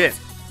nose. shit.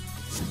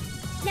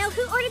 Now,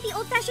 who ordered the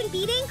old-fashioned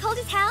beating, cold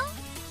as hell?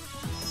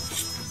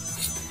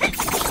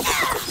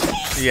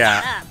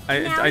 Yeah, Now I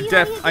you having a good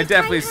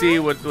definitely time, see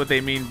huh? what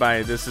they mean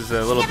by this is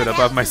a little bit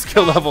above my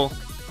skill level.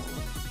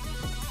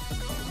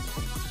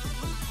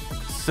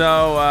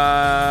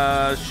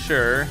 So,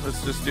 sure.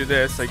 Let's just do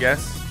this, I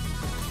guess.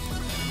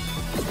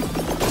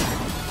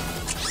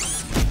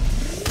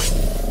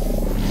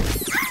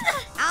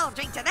 I'll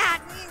drink to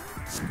that.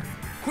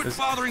 Quit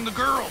bothering the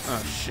girls.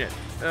 Oh, shit.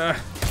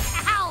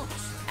 Ouch.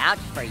 Ouch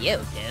for you,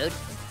 dude.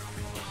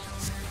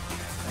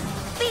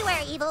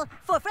 Beware, evil,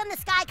 for from the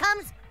sky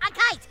comes a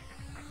kite!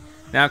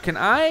 Now,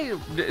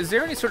 is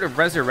there any sort of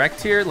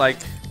resurrect here? Like,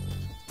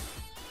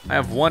 I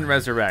have 1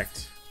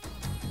 resurrect.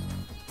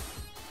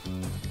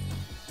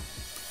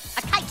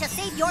 A kite to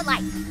save your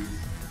life.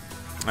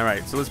 All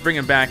right, so let's bring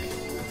him back.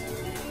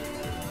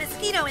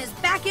 Mosquito is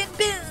back in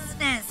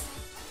business.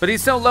 But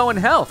he's so low in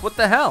health. What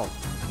the hell?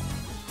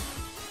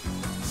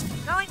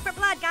 Going for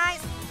blood,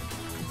 guys.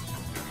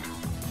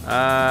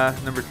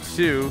 Number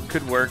 2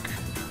 could work.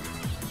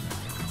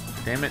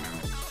 Damn it.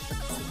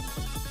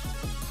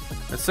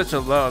 That's such a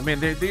low. I mean,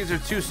 these are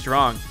too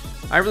strong.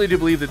 I really do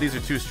believe that these are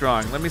too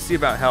strong. Let me see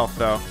about health,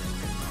 though.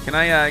 Can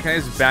I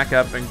just back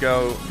up and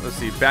go? Let's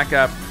see. Back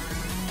up.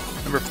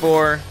 Number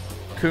 4,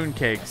 Coon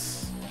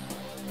Cakes.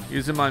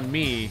 Use them on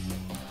me.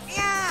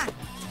 Yeah.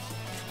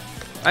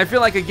 I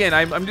feel like, again,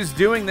 I'm just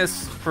doing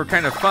this for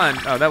kind of fun.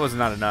 Oh, that was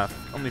not enough.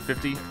 Only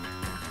 50.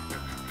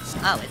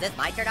 Oh, is this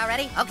my turn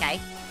already?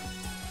 Okay.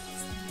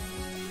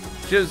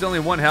 Shit, there's only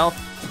 1 health.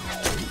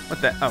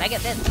 What the? Oh. Mega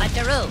Fist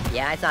Puncheroo.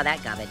 Yeah, I saw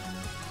that coming.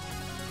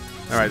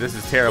 All right, this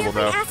is terrible,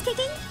 though. Ass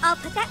kicking? I'll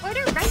put that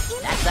order right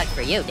in. That sucks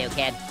for you, new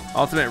kid.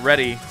 Ultimate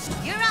ready.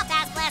 You're up,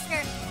 Ass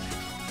Blaster.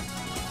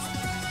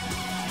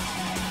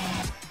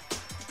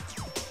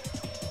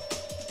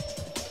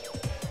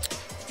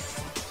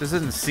 This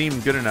doesn't seem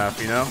good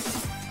enough, you know?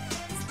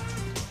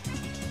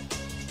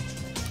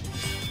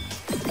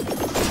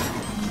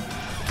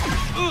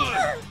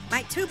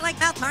 My 2 blank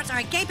mouth parts are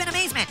agape in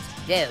amazement.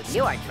 Dude,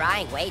 you are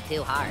trying way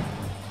too hard.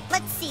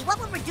 Let's see, what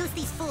will reduce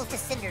these fools to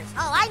cinders?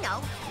 Oh, I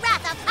know.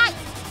 Wrath of Kite.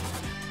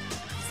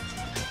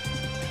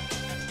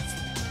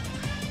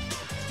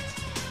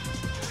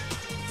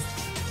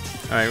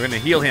 All right, we're gonna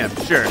heal him.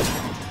 Sure.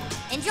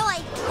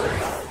 Enjoy.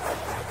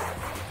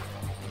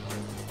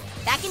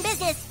 Back in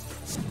business.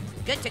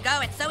 Good to go,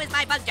 and so is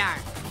my bug jar.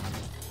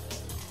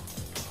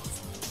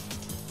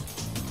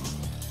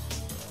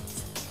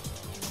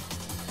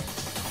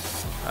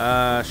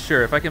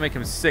 Sure. If I can make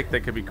him sick,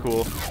 that could be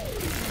cool.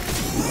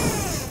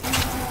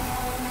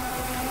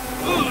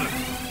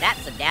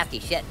 That's some nasty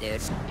shit,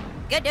 dude.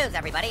 Good news,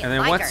 everybody. It's And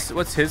then my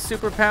what's his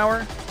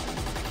superpower?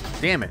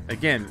 Damn it!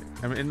 Again,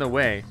 I'm in the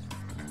way.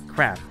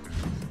 Crap.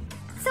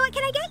 So what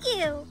can I get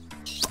you?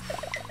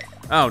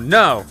 Oh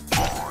no!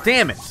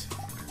 Damn it!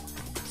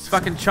 It's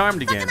fucking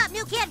charmed again. Fuck him up,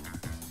 new kid.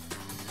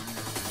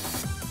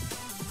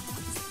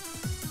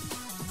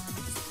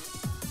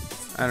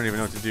 I don't even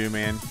know what to do,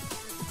 man.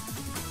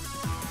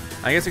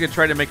 I guess I could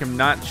try to make him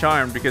not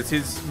charmed because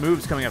his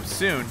move's coming up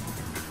soon.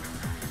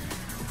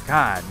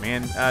 God,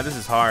 man, this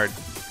is hard.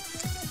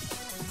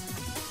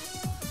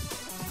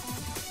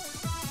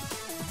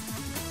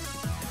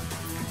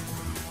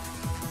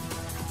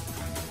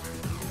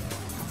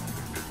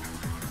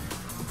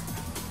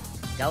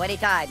 Go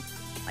anytime.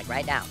 Like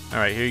right now. All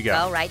right, here you go.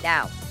 Go right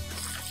now.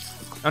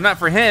 Oh, not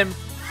for him.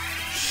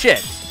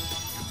 Shit.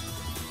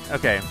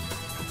 Okay.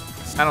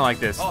 I don't like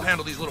this. I'll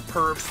handle these little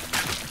pervs.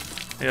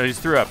 You know, he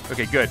just threw up.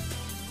 Okay, good.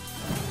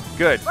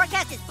 Good.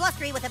 Forecast is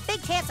blustery with a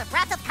big chance of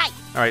Wrath of Kite.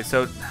 All right,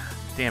 so,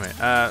 damn it.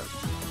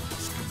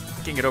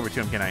 Can't get over to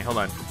him, can I? Hold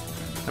on.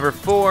 Number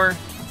 4.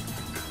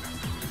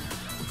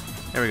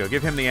 There we go.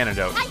 Give him the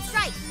antidote. Kite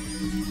strike.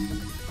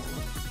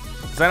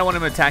 Because I don't want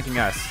him attacking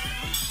us.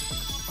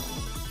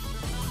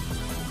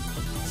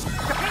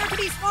 Prepare to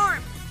be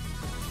swarmed.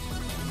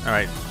 All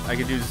right, I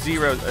can do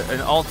 0,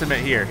 an ultimate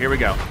here. Here we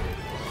go.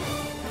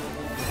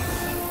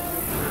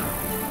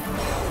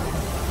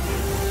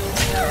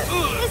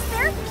 Is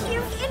there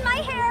puke in my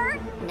hair?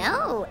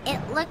 No, it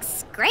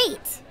looks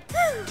great.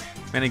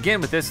 And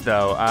again with this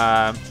though,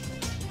 I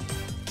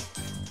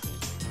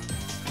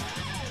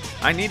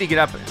need to get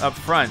up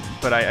front,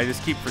 but I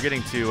just keep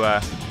forgetting to.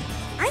 I'm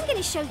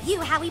gonna show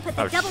you how we put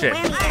the Oh, double shit.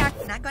 whammy in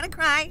our Not gonna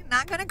cry.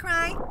 Not gonna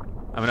cry.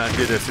 I'm gonna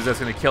undo this because that's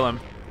gonna kill him.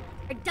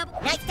 double.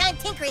 Nice time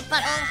tinkering,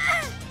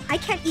 butthole. I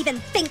can't even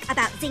think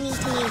about zingy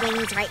tingy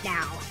wings right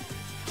now.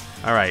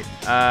 All right.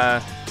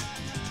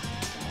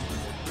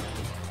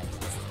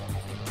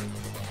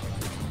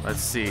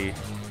 Let's see.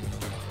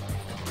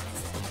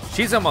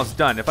 She's almost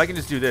done. If I can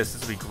just do this,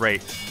 this will be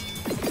great.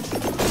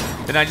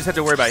 Then I just have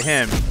to worry about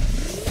him.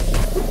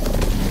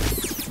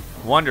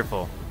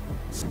 Wonderful.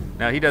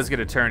 Now he does get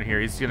a turn here.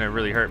 He's gonna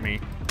really hurt me.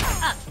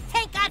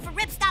 Thank God for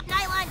ripstop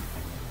nylon.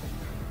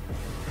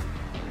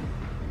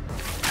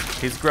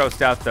 He's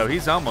grossed out though.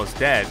 He's almost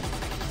dead.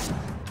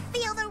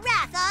 Feel the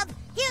wrath of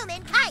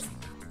Human Kite.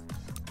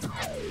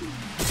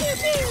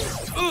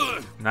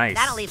 Nice.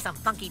 That'll leave some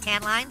funky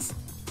tan lines.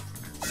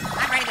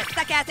 I'm ready to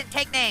suck ass and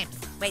take names.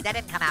 Wait, that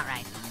didn't come out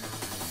right.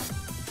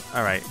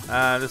 All right.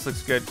 This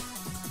looks good.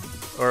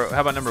 Or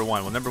how about number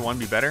 1? Will number 1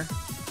 be better?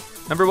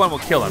 Number 1 will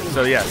kill him.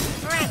 So yes.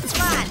 Red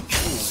squad.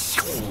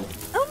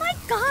 Oh my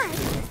God!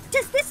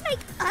 Does this make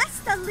us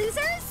the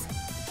losers?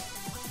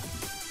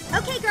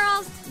 Okay,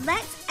 girls,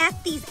 let's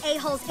F these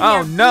a-holes in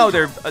Oh their no,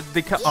 beehive.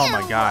 they're oh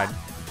my God.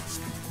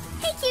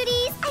 Hey,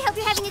 cuties! I hope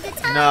you're having a good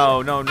time.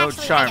 No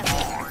Actually, charm. I don't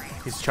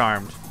care. He's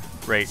charmed.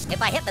 Great.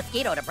 If I hit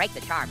Mosquito to break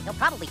the charm, he'll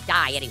probably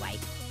die anyway.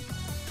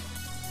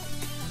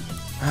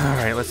 All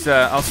right, let's.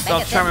 I'll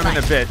charm him in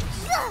a bit.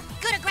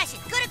 Good aggression,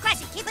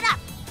 keep it up.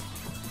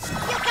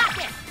 You got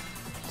this.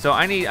 So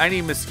I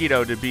need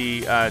Mosquito to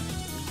be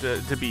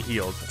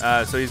healed.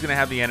 So he's gonna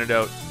have the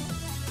antidote.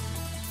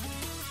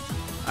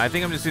 I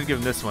think I'm just gonna give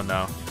him this one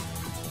though.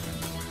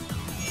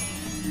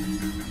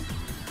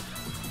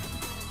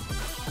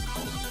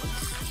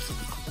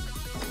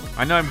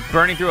 I know I'm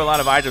burning through a lot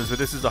of items, but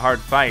this is a hard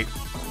fight.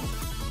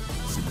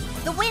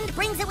 The wind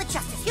brings it with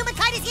justice. Human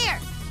Kite is here.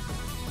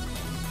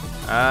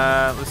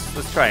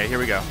 Let's try it. Here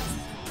we go.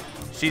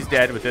 She's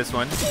dead with this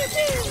one.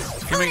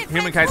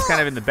 Human Kite's kind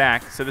of in the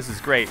back, so this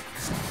is great.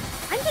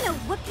 I'm gonna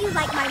whoop you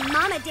like my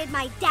mama did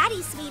my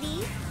daddy,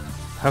 sweetie.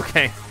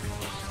 Okay.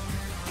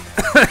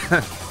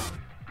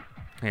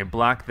 Okay,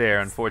 block there,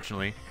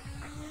 unfortunately.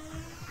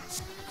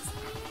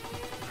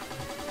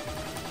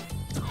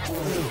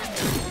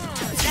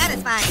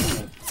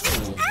 Satisfying.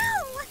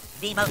 Ow!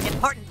 The most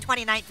important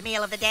 29th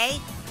meal of the day.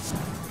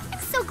 I'm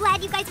so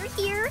glad you guys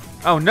are here.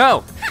 Oh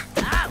no!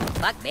 Oh,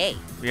 fuck me.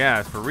 Yeah,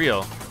 it's for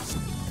real.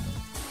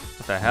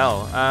 What the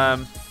hell?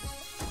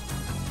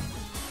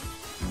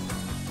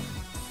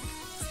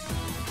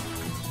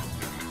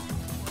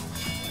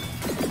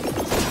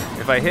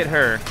 If I hit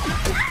her,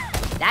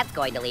 That's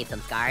going to leave some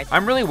scars.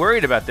 I'm really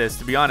worried about this,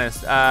 to be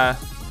honest.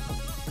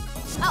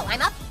 Oh,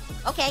 I'm up?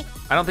 Okay.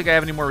 I don't think I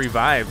have any more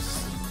revives.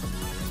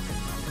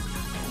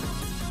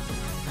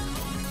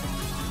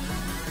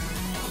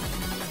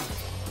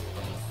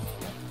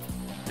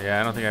 Yeah,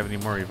 I don't think I have any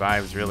more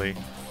revives, really.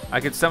 I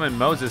could summon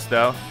Moses,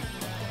 though.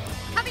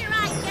 Cover your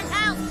eyes, get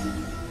out!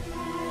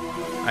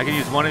 I can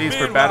use one of these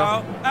for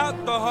battle.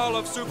 At the Hall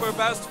of Super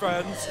Best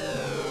Friends.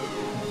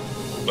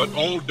 Let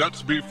all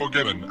debts be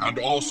forgiven and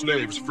all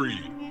slaves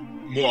free.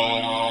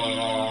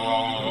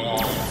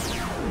 Mwah.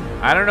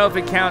 I don't know if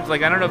it counts.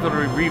 Like, I don't know if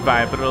it'll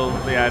revive, but it'll.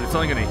 Yeah, it's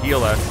only gonna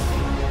heal us.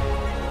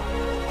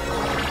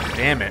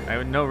 Damn it! I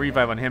have no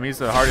revive on him. He's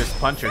the hardest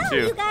puncher So,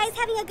 too. you guys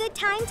having a good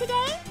time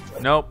today?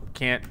 Nope,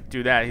 can't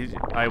do that.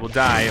 I will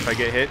die if I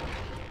get hit.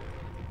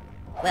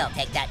 We'll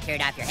take that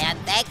turd off your hand,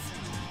 thanks.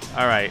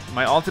 All right,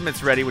 my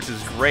ultimate's ready, which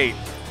is great.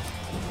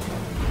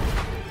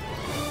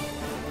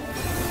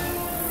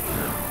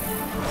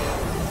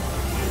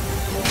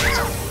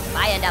 If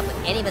I end up with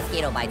any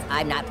mosquito bites,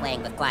 I'm not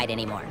playing with Clyde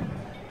anymore.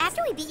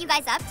 After we beat you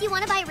guys up, do you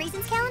want to buy a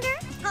Raisins calendar?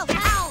 Oh,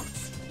 ow!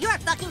 You're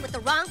fucking with the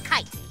wrong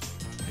kite.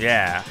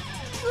 Yeah.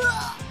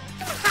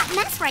 Hot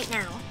mess right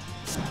now.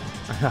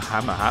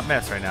 I'm a hot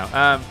mess right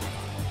now.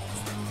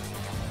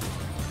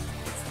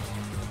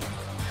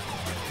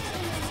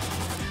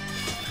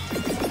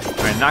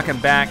 All right, knock him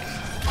back.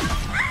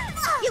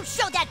 You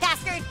showed that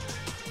bastard!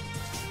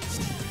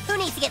 Who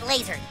needs to get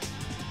lasered?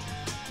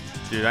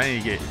 Dude, I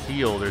need to get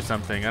healed or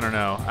something. I don't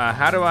know.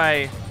 How do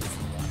I...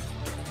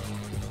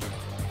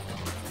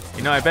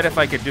 You know, I bet if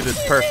I could do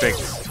this perfect.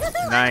 High as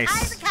a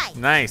Nice. kite.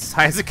 Nice.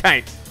 High as a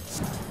kite.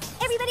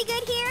 Everybody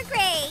good here?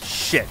 Great.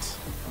 Shit.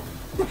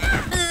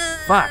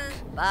 Fuck.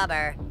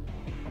 Bummer.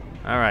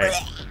 All right.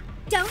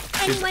 Don't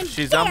anyone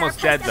she's dare almost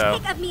post dead, a though.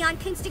 pic of me on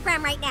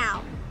Instagram right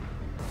now.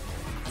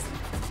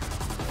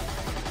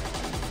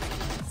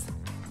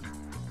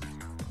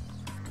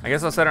 I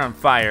guess I'll set her on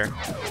fire.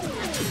 Oh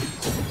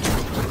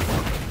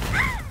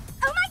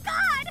my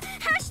god!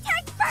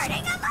 Hashtag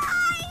burning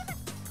alive!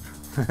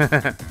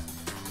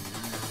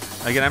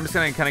 Again, I'm just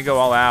gonna kind of go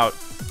all out.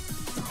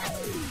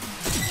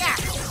 Yeah.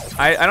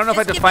 I don't know if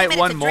I have Just to give me a fight minute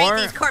one to drain more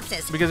these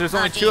corpses. because there's Oh,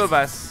 only two geez. of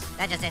us.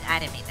 I didn't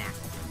mean that.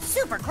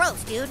 Super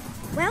gross, dude.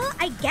 Well,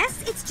 I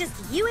guess it's just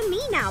you and me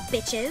now,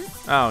 bitches.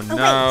 Oh Oh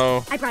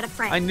no! wait, I brought a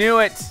friend. I knew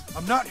it.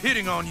 I'm not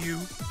hitting on you.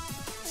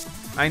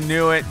 I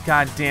knew it.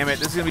 God damn it!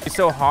 This is gonna be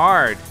so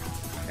hard.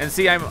 And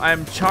see,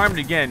 I'm charmed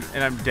again,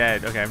 and I'm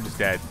dead. Okay, I'm just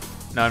dead.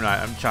 No, I'm not.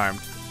 I'm charmed.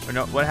 Or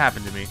no, what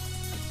happened to me?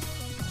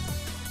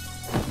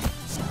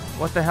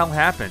 What the hell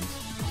happened?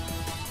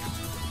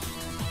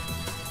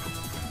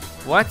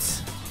 What?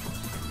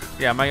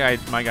 Yeah, my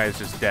guy's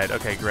just dead.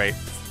 Okay, great.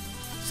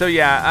 So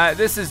yeah,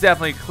 this is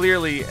definitely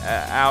clearly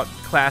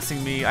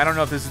outclassing me. I don't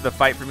know if this is the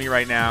fight for me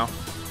right now.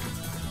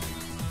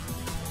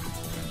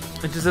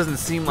 It just doesn't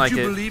seem like Would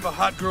you it. believe a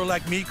hot girl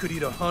like me could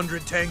eat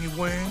 100 tangy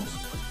wings?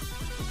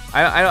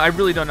 I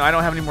really don't know. I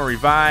don't have any more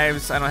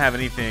revives. I don't have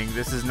anything.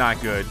 This is not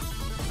good.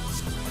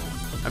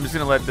 I'm just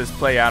gonna let this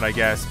play out, I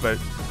guess, but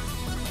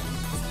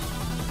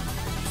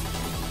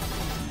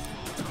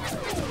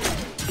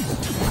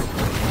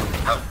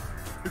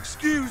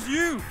Excuse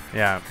you.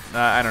 yeah,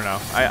 I don't know.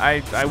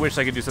 I wish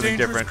I could do something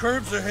Dangerous different.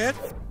 curves ahead.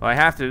 Well, I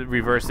have to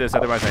reverse this,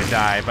 otherwise I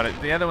die. But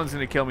the other one's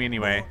gonna kill me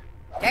anyway.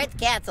 Turn's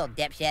canceled,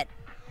 dipshit.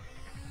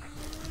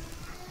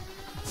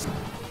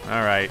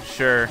 All right,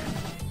 sure.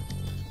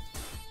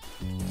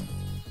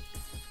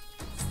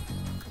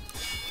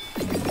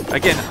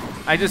 Again,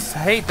 I just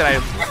hate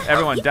that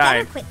everyone you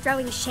died. better quit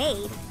throwing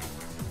shade.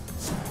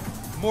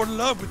 More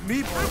love with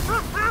me,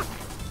 boy.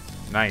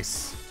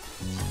 Nice.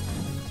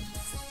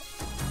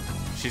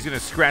 She's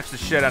gonna scratch the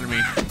shit out of me.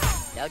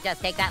 Don't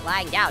just take that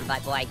lying down,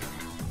 butt boy.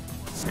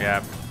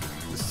 Yeah,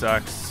 this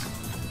sucks.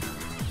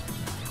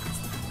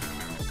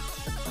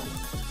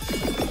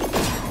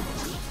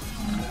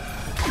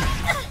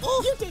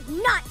 You did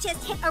not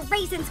just hit a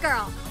Raisins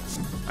girl.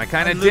 I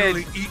kind I of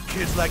literally did. eat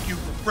kids like you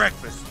for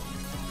breakfast.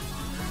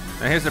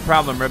 Now here's the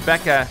problem,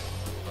 Rebecca.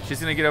 She's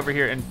gonna get over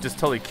here and just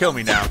totally kill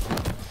me now.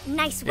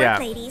 Nice work, Yeah.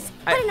 ladies.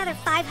 Put another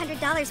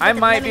 $500 worth I of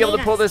might be able to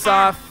lemonade pull on this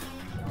staff.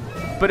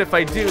 off, but if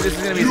I do, this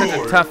is gonna be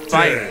such a tough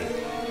fight.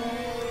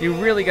 You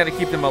really got to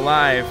keep them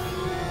alive.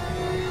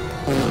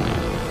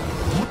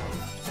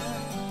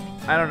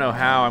 I don't know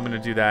how I'm gonna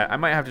do that. I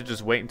might have to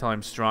just wait until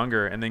I'm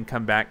stronger and then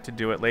come back to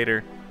do it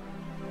later.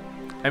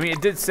 I mean,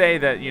 it did say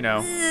that, you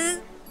know.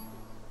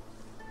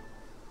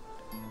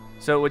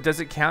 So does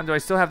it count? Do I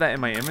still have that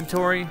in my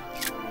inventory?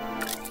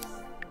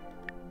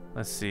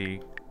 Let's see.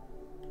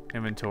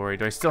 Inventory.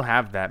 Do I still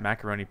have that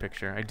macaroni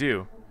picture? I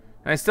do.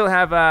 And I still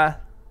have I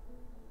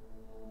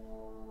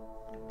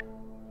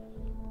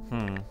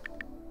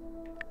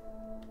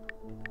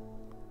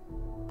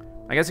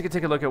guess I could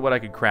take a look at what I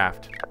could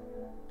craft.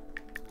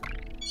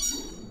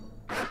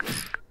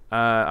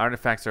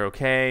 Artifacts are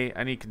okay.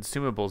 I need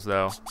consumables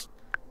though.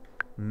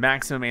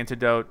 Maximum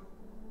antidote.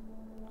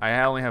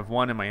 I only have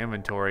one in my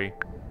inventory.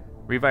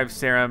 Revive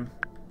serum.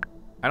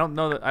 I don't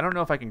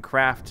know if I can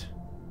craft.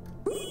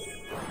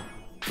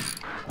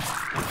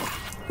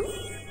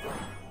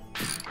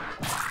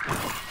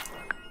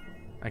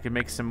 I can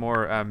make some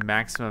more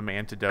maximum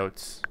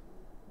antidotes.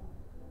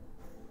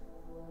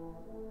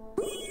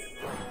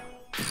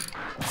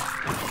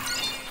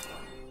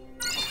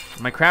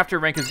 My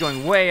crafter rank is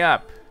going way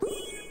up.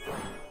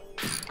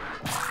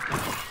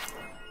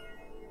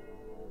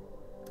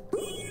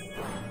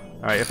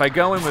 Alright, if I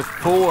go in with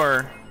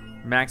 4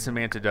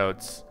 maximum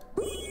antidotes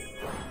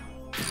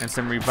and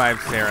some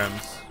revived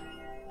serums,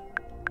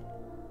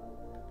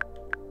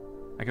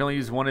 I can only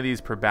use one of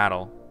these per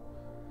battle.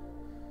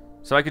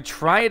 So I could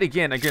try it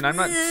again. Again, I'm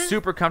not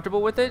super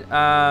comfortable with it.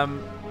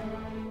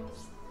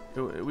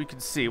 We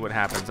could see what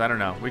happens. I don't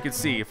know. We could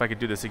see if I could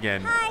do this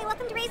again. Hi,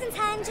 welcome to Raisins,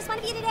 hun. Just one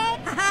of you today?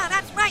 Haha,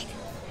 that's right.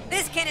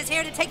 This kid is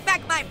here to take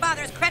back my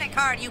father's credit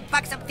card, you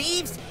buxom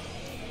thieves.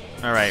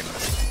 All right.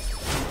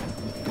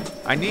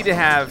 I need to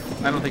have...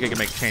 I don't think I can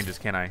make changes,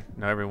 can I?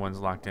 No, everyone's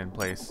locked in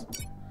place.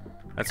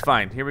 That's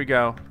fine. Here we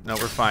go. No,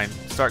 we're fine.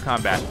 Start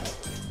combat.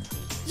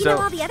 You know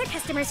all the other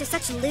customers are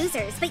such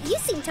losers, but you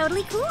seem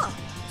totally cool.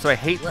 So I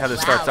hate how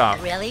this starts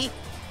off. Really?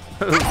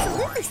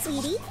 Absolutely,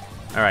 sweetie.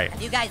 All right.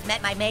 Have you guys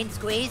met my main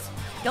squeeze?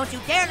 Don't you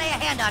dare lay a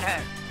hand on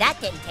her. That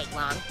didn't take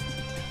long.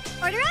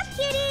 Order up,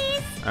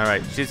 cuties. All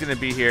right, she's gonna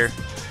be here.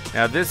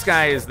 Now this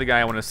guy is the guy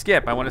I want to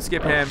skip. I want to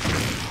skip him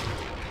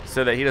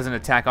so that he doesn't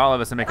attack all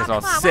of us and make us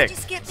all sick. Why'd you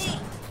skip me?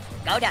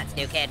 Go nuts,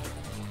 new kid.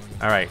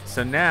 All right,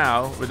 so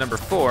now with number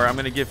 4, I'm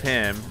gonna give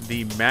him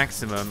the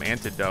maximum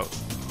antidote.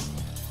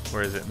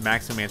 Where is it?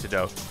 Maximum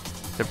antidote.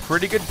 It's a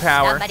pretty good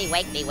power. Somebody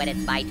wake me when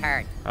it's my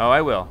turn. Oh,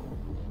 I will.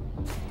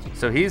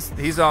 So he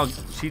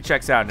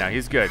checks out now.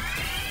 He's good.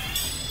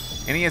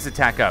 And he has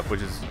attack up,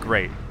 which is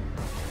great.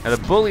 Now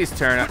the bully's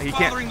turn. He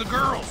can't. Bothering the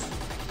girls.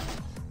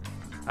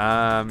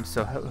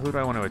 So who do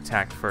I want to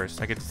attack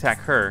first? I could attack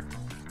her.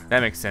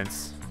 That makes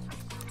sense.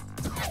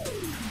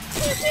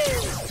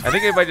 I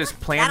think if I just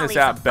plan this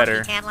out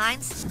better. Tan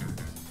lines.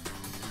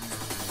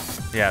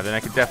 Yeah, then I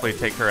could definitely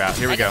take her out.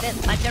 Here we go.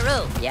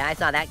 Yeah, I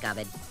saw that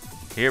coming.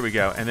 Here we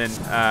go. And then,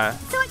 So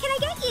what can I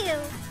get you?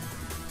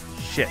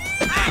 shit.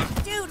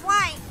 Dude,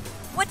 why?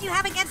 What do you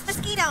have against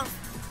mosquitoes?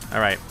 All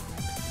right.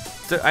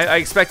 So I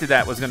expected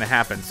that was going to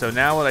happen. So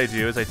now what I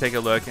do is I take a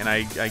look and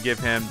I give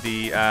him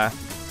the,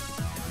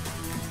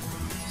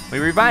 we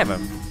revive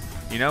him.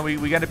 You know,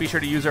 we got to be sure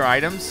to use our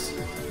items.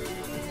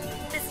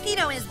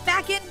 Mosquito is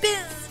back in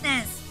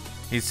business.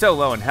 He's so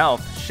low in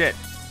health. Shit.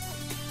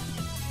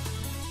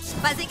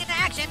 Buzzing into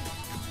action.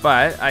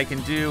 But I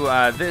can do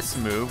this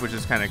move, which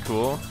is kind of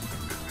cool.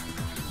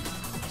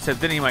 Except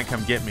then he might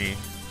come get me.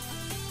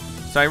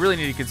 So I really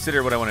need to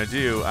consider what I want to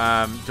do.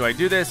 Do I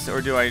do this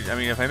or do I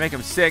mean, if I make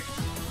him sick,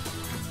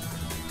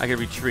 I could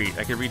retreat.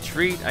 I could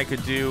retreat. I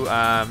could do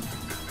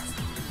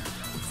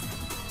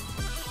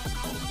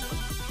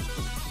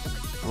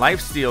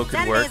lifesteal could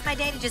Saturday work. is my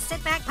day to just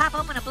sit back, pop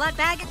open a blood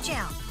bag, and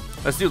chill.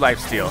 Let's do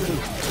lifesteal.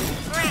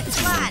 Correct,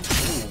 blood.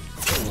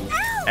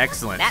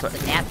 Excellent. That's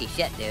some nasty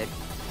shit, dude.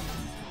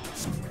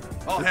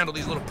 I'll handle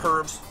these little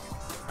pervs.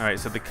 All right,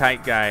 so the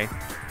kite guy,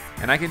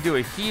 and I can do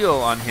a heal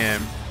on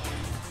him.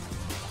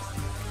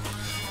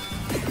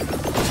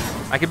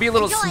 I can be a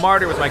little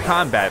smarter with my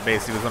combat,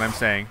 basically, is what I'm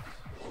saying.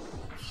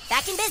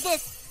 Back in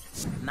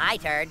business. My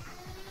turn.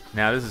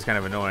 Now this is kind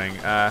of annoying.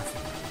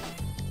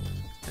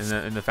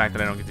 In the fact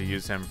that I don't get to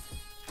use him.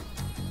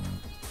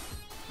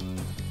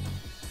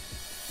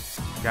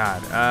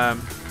 God.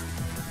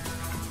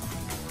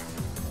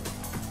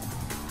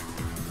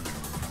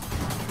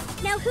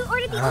 Now who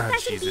ordered the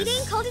old-fashioned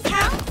beating? Cold as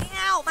hell?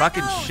 Ow, my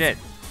Fucking nose. shit.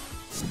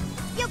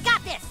 You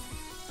got this.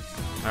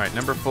 All right,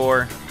 number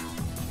 4.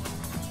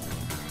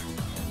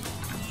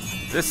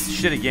 This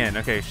shit again.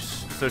 Okay,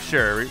 so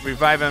sure,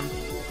 revive him.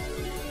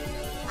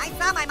 I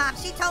saw my mom.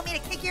 She told me to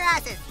kick your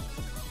asses.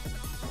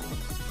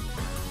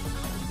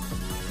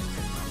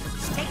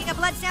 Taking a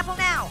blood sample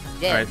now.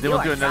 Dude, All right, then you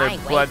we'll do are another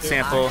trying way blood too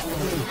sample.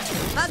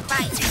 hard. Bug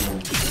bite.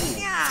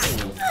 Yeah.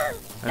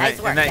 Nice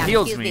work. And that Now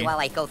heals excuse me. while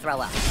I go throw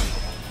up.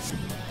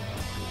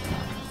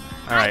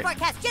 All right. I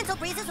forecast gentle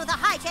breezes with a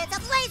high chance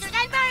of lasers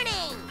and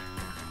burning.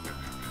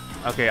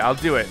 Okay, I'll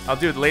do it. I'll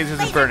do it. Lasers and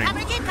Laser burning.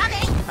 coverage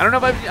incoming. I don't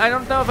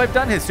know if I've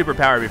done his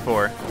superpower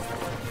before.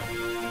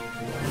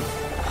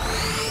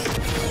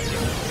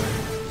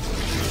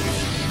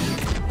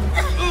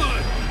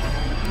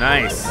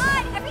 Nice. Oh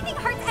my God, everything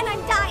hurts and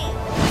I'm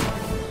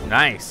dying.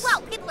 Nice.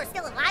 Whoa, people are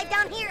still alive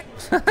down here?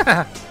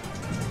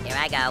 Here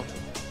I go.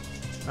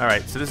 All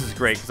right, so this is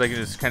great because I can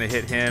just kind of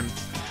hit him.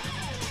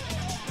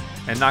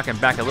 and knock him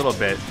back a little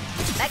bit.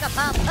 Mega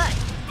pump push.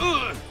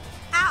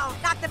 Ow!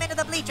 Knock them into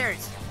the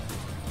bleachers.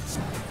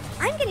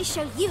 I'm gonna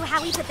show you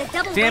how we put the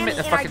double Damn it, whammy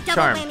the in our fucking double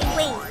charm.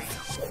 whammy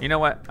wings. You know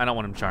what? I don't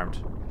want him charmed.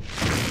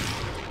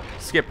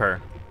 Skip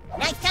her.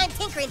 Nice time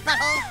tinkering,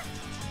 butthole.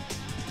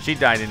 She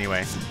died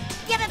anyway.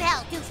 Give him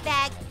hell,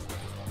 douchebag.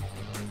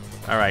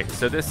 Alright,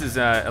 so this is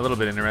a little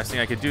bit interesting.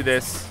 I could do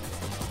this.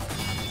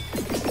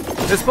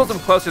 This pulls him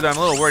closer, though. I'm a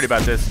little worried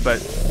about this, but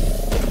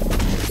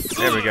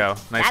there we go.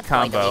 Nice That's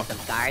combo. going to leave some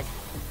scars.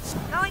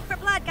 Going for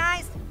blood,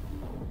 guys.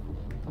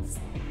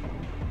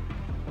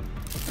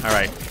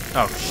 Alright.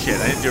 Oh, shit.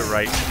 I didn't do it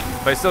right.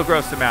 But I still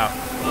grossed him out.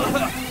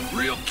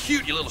 Real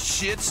cute, you little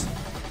shits.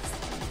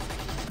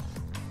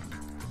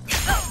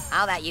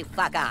 How about you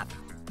fuck off?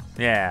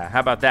 Yeah, how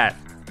about that?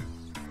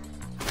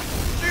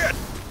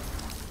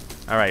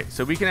 Alright,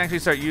 so we can actually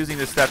start using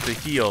this stuff to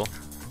heal.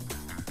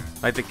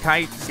 Like the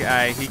kite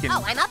guy, he can...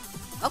 Oh, I'm up?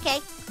 Okay.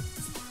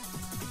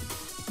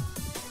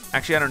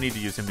 Actually, I don't need to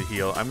use him to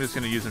heal. I'm just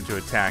going to use him to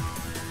attack.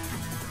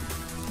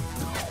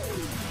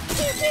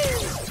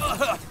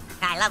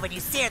 I love when you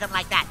sear them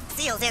like that.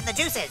 Seals in the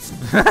juices.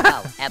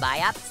 Oh, am I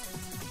up?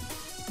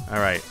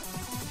 Alright.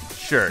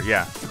 Sure,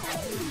 yeah.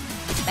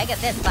 Mega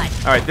fist punch.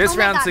 Alright, this Oh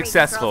my round's God,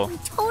 successful.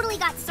 Raisins girls, we totally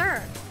got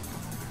served.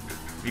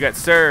 You got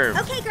served.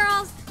 Okay,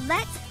 girls,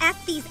 let's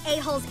F these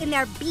a-holes in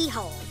their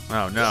b-holes.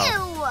 Oh, no.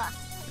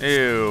 Ew.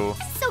 Ew.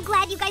 So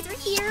glad you guys are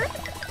here.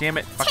 Damn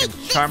it. Fucking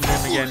Take charmed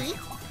this, him again. Seedy.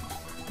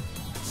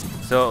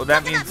 So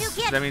that Listen up, means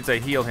new kid. I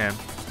heal him.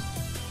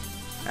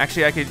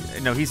 Actually, I could...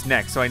 No, he's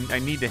next, so I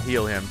need to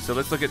heal him. So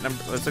let's look at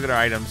our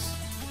items.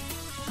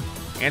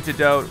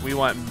 Antidote. We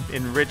want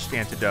enriched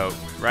antidote,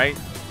 right?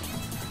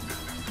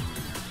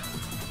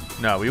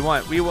 No, we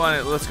want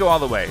it. Let's go all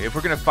the way. If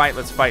we're gonna fight,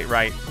 let's fight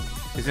right.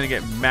 He's gonna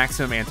get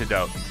maximum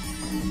antidote.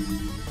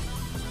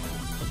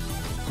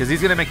 Because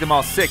he's gonna make them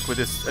all sick with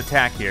this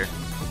attack here.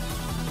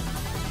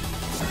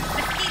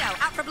 Mosquito,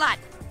 out for blood.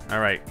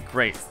 Alright,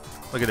 great.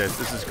 Look at this.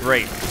 This is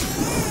great.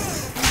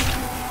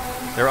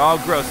 They're all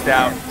grossed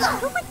out.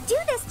 Who would do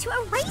this to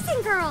a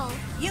raisin girl?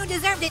 You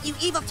deserved it, you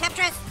evil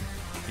temptress.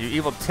 You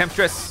evil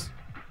temptress.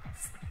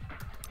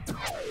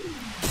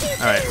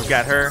 Alright, we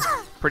got her.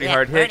 Pretty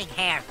hard hit. Burning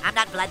hair. I'm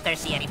not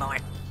bloodthirsty anymore.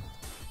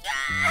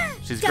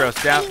 She's Don't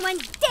grossed out. anyone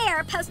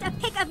dare post a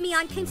pic of me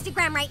on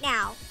Instagram right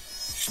now.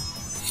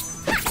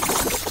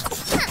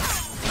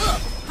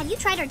 Have you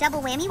tried our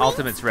double whammy wings?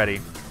 Ultimate's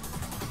ready.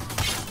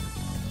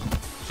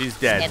 She's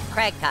dead. It's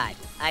Craig time.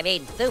 I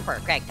mean, super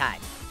Craig time.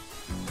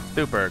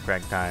 Super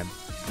Craig time.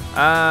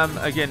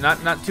 Again,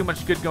 not too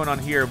much good going on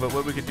here, but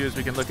what we could do is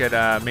we can look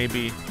at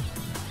maybe...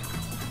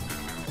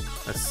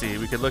 Let's see.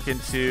 We could look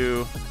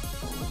into...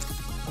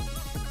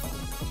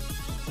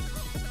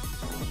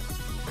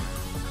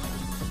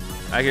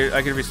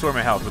 I could restore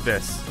my health with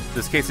this.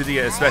 This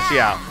quesadilla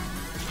especial.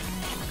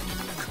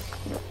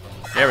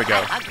 There we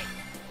go.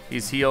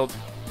 He's healed.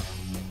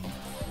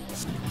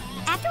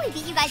 After we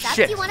beat you guys up,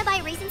 Shit. do you want to buy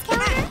a Raisins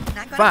calendar?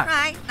 Not gonna Fuck.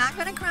 cry. Not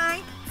gonna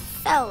cry.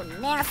 So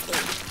nasty.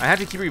 I have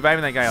to keep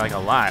reviving that guy like a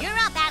lot. You're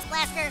up, ass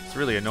blaster. It's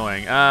really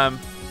annoying.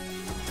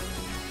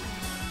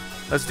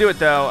 Let's do it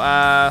though.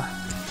 I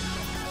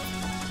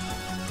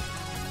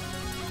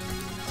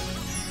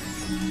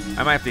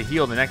might have to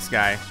heal the next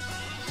guy.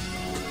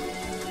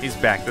 He's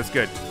back. That's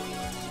good.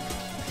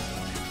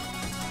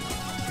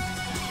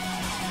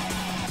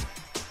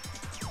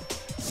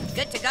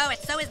 Good to go, and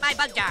so is my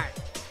bug jar.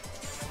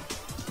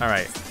 All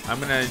right. I'm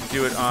gonna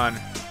do it on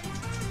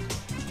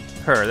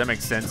her. That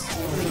makes sense.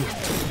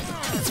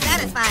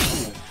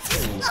 Satisfying.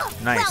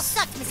 Nice. Well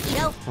sucked,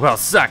 mosquito. Well,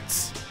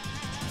 sucked.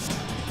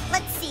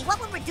 Let's see,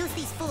 what would reduce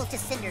these fools to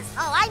cinders?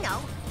 Oh, I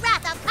know.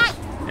 Wrath of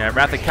Kite. Yeah,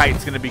 Wrath of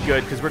Kite's gonna be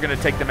good because we're gonna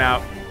take them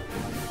out.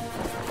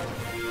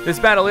 This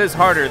battle is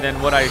harder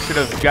than what I should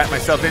have got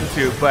myself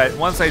into, but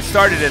once I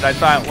started it, I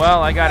thought,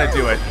 well, I gotta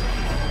do it.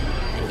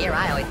 And here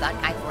I always thought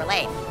kites were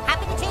lame.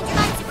 Happy to change your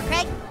mind, Super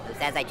Craig. Who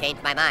says I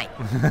changed my mind?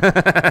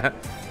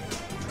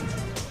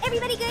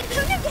 Everybody good?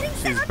 Who's getting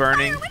set She's on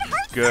burning. fire? It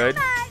hurts Good.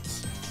 so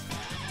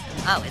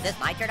much. Oh, is this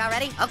my turn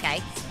already?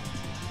 Okay.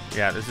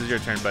 Yeah, this is your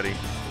turn, buddy.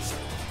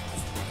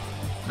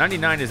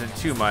 99 isn't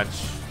too much.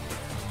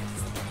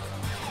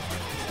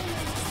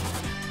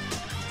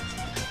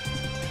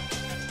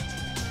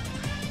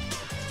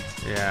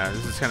 Yeah,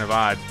 this is kind of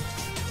odd.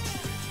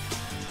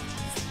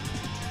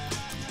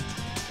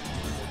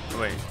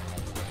 Wait.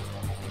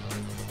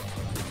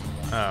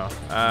 Oh,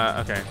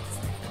 okay.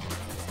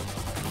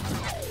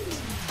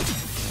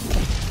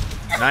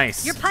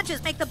 Nice. Your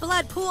punches make the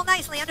blood pool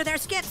nicely under their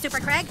skin, Super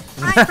Craig.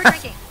 Prime for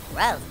drinking.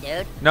 Gross,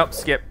 dude. Nope,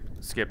 skip.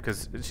 Skip,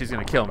 because she's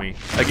going to kill me.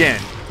 Again,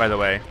 by the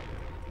way.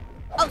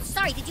 Oh,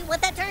 sorry, did you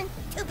want that turn?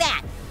 Too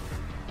bad.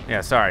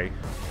 Yeah, sorry.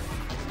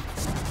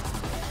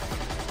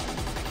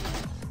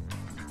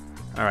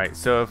 All right,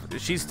 so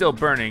if she's still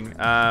burning,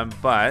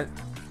 but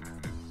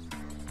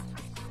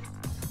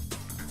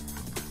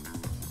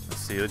let's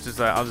see. Let's just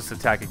I'll just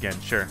attack again.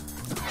 Sure.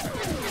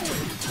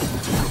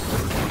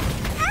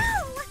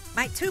 Ow!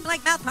 My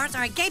tube-like mouth parts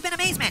are agape in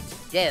amazement.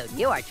 Dude,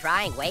 you are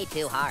trying way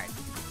too hard.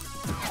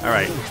 All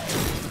right.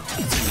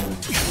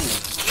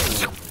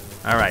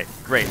 All right,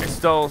 great. I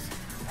stole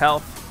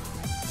health.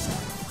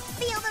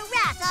 Feel the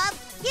wrath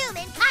of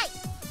Human Kite.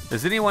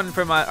 Does anyone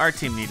from our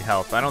team need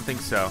help? I don't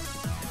think so.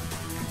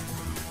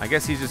 I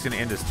guess he's just gonna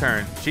end his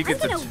turn. She I'm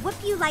gets gonna whoop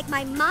you like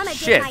my mama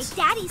Shit. did my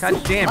daddy's.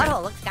 God damn it.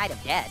 Butthole looks kind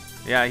of dead.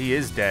 Yeah, he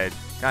is dead.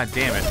 God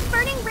damn it. When did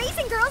burning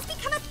raisin girls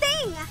become a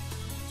thing?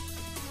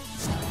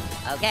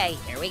 Okay,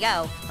 here we go.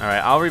 All right,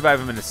 I'll revive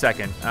him in a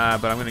second,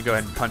 but I'm gonna go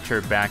ahead and punch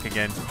her back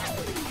again.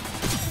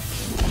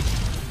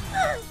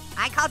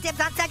 I call dibs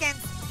on seconds.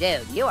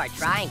 Dude, you are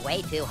trying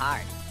way too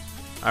hard.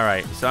 All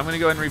right, so I'm gonna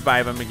go ahead and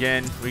revive him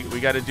again.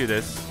 We got to do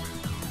this.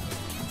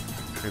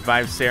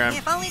 Revive Serum.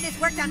 If only this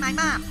worked on my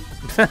mom.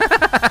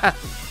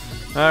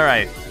 All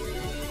right,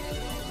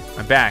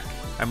 I'm back.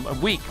 I'm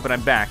weak, but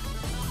I'm back.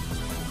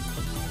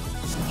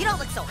 You don't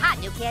look so hot,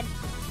 new kid.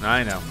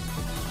 I know.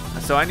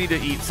 So I need to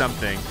eat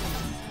something.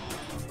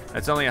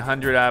 That's only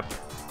 100 up.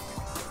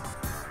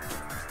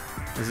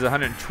 This is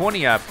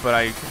 120 up, but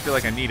I feel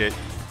like I need it.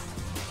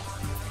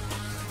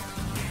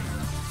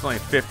 It's only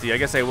 50. I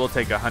guess I will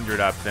take 100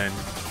 up then.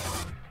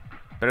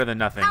 Better than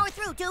nothing. Power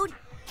through, dude.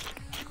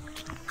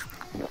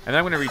 And then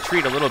I'm going to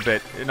retreat a little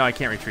bit. No, I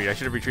can't retreat. I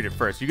should have retreated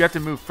first. You have to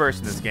move first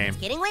in this game.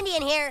 Getting windy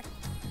in here.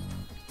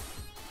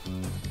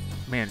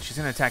 Man, she's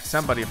going to attack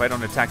somebody if I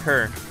don't attack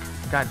her.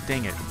 God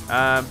dang it.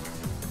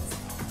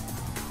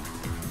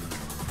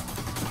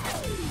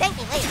 Thank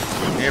me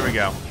later. Here we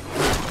go.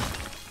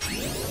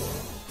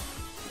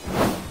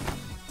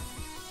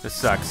 This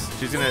sucks.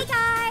 She's going Hey to...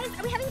 guys,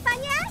 are we having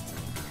fun yet?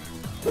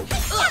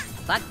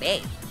 Fuck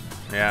me.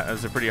 Yeah, that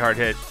was a pretty hard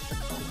hit.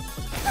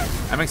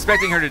 I'm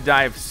expecting her to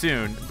dive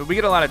soon, but we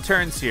get a lot of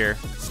turns here.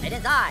 It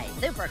is I,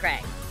 Super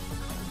Craig.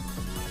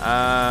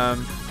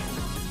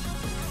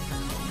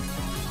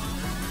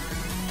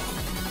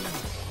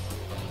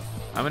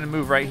 I'm gonna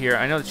move right here.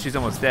 I know that she's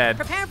almost dead.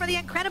 Prepare for the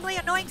incredibly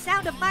annoying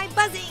sound of my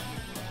buzzing.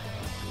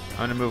 I'm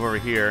gonna move over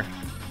here.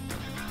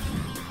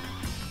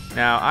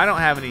 Now, I don't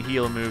have any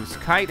heal moves.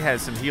 Kite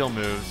has some heal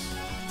moves.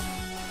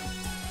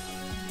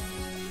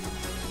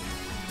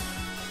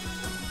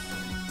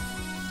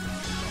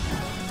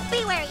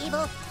 Beware,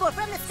 evil, for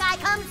from the sky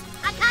comes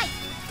a kite.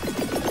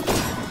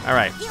 All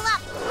right. Heal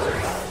up.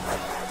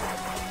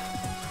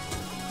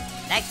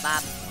 Thanks,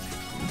 Bob.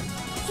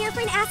 Here for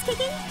an ass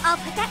kicking? I'll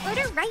put that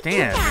order right Damn, in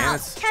man, now.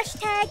 that's-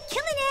 Hashtag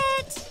killing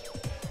it.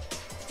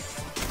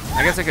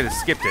 I guess I could have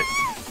skipped it.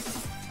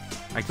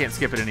 I can't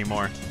skip it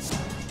anymore.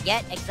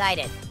 Get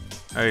excited.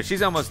 Okay,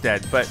 she's almost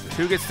dead, but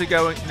who gets to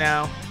go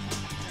now?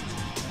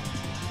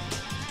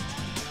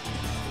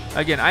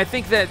 Again, I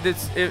think that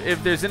this,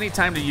 if there's any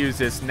time to use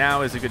this,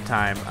 now is a good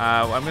time.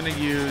 I'm gonna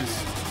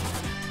use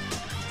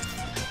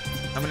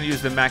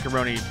the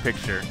macaroni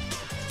picture.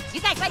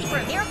 You guys ready for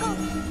a miracle?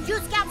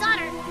 Choose Scout's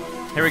honor.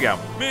 Here we go.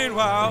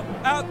 Meanwhile,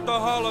 at the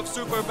Hall of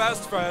Super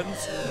Best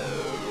Friends.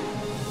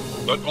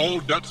 Let all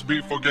debts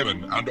be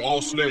forgiven and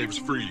all slaves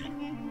free.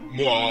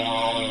 Mwah.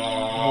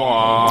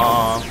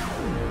 Aww.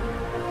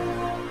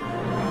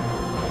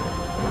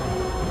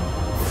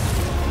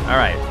 All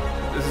right,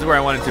 this is where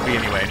I wanted to be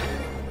anyway.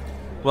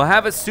 We'll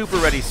have a super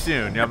ready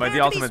soon. Yeah, the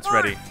ultimate's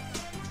ready.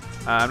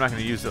 I'm not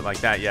going to use it like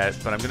that yet,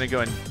 but I'm going to go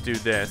and do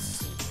this.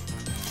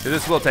 So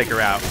this will take her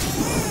out.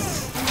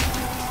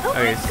 Oh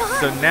Okay, my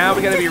God. so now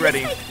we got to be Does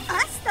ready. this make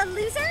us the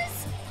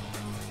losers?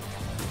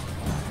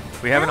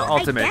 We have Well, an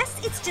ultimate. I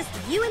guess it's just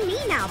you and me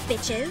now,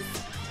 bitches.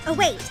 Oh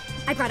wait,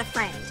 I brought a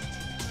friend.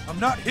 I'm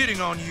not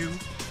hitting on you.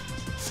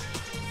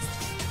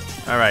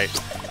 All right.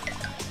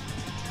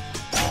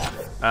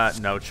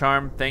 No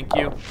charm, thank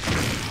you.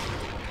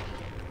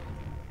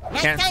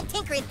 Next Can't- time,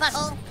 tinkering,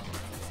 butthole.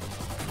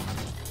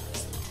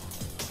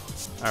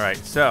 All right,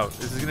 so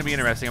this is going to be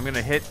interesting. I'm going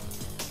to hit.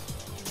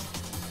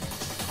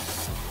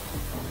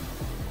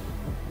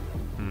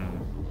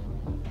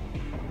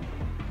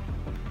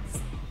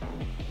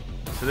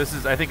 So this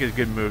is, I think, a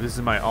good move. This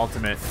is my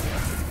ultimate.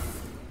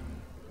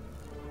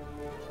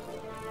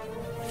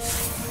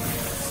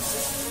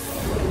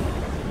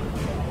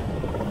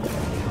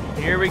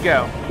 Here we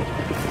go.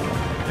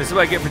 This is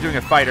what I get for doing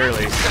a fight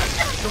early.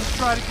 Don't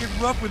try to get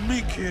rough with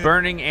me, kid.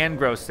 Burning and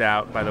grossed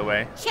out, by the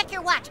way. Check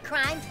your watch,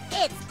 crime.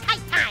 It's kite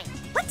time.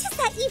 What does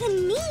that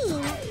even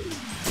mean?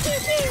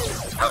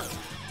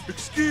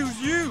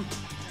 Excuse you.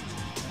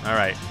 All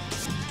right.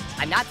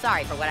 I'm not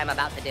sorry for what I'm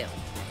about to do.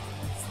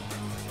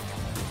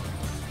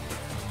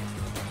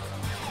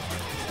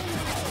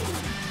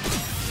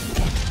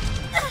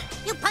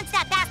 You punch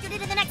that bastard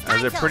into the next That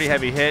time was a pretty zone.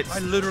 heavy hit. I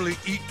literally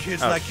eat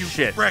kids Oh, like you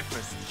shit. for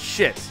breakfast.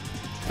 Shit.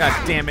 God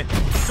damn it.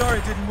 Sorry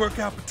it didn't work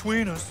out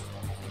between us.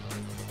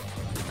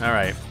 All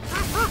right.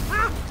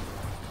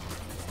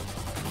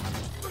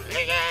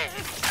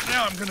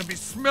 Now I'm gonna be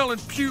smelling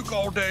puke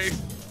all day.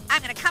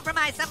 I'm gonna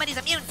compromise somebody's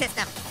immune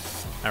system.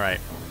 All right.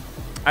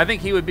 I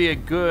think he would be a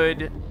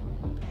good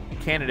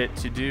candidate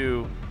to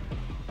do.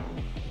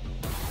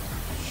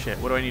 Shit,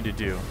 what do I need to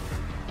do?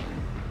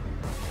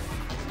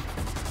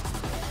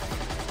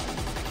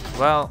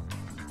 Well,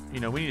 you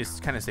know, we need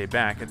to kind of stay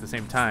back at the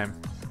same time.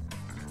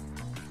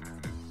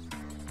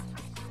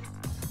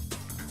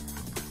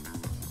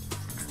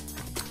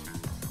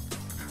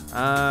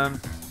 Can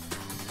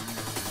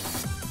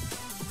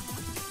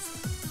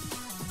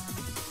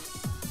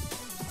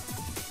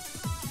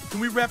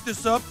we wrap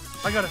this up?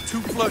 I got a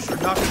 2-flusher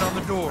knocking on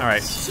the door. All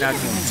right. Now,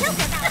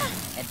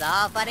 It's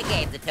all fun and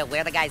games until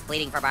we're the guys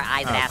bleeding from our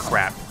eyes and assholes.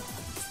 crap.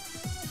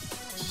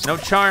 No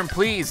charm,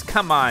 please.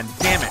 Come on.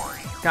 Damn it.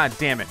 God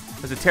damn it.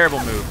 That's a terrible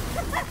move.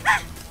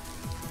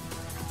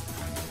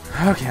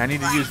 Okay, I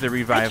need to use the I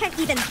revive. can't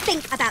even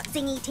think about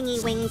zingy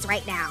tingy wings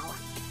right now.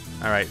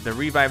 All right, the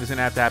revive is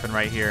gonna have to happen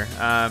right here.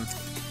 Now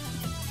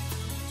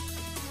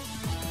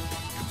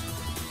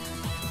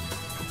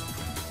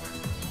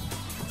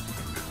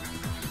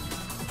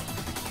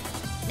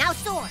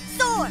soar,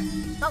 soar!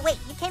 Oh wait,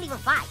 you can't even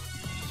fly.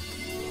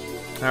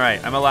 All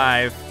right, I'm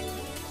alive.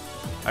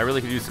 I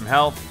really could use some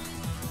health.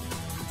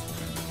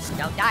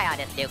 Don't die on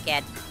us, new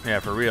kid. Yeah,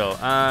 for real.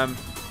 I'm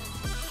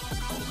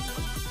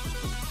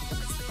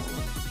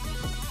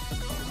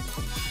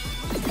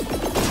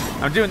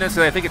doing this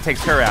because I think it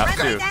takes her out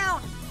too. Down.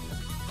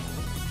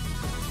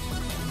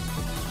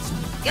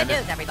 Good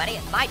news, everybody.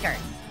 It's my turn.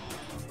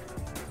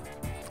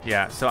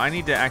 Yeah, so I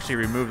need to actually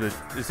remove the.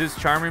 Is his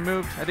charm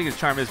removed? I think his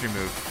charm is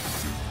removed.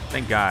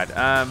 Thank God.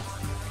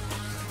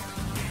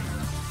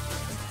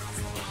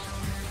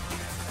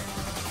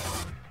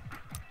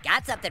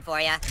 Got something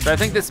for you. So I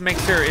think this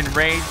makes her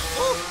enraged,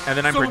 and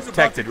then I'm Someone's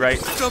protected, about to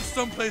right? get stuff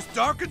someplace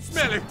dark and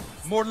smelly.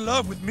 More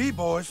love with me,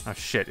 boys. Oh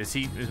shit! Is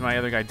my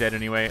other guy dead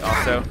anyway?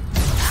 Also.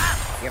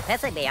 You're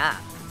pissing me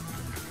off.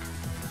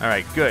 All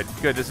right, good,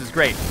 good. This is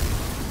great.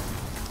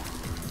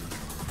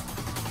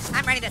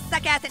 I'm ready to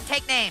suck ass and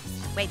take names.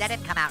 Wait, that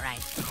didn't come out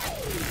right.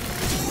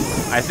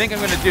 I think I'm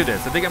gonna do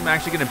this. I think I'm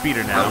actually gonna beat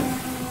her now.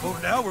 Oh,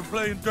 now we're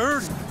playing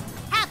dirty.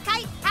 Half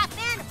kite, half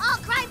man, all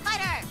crime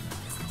fighter!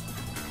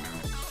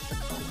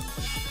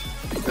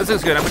 This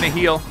is good. I'm gonna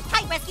heal.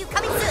 Kite rescue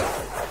coming soon!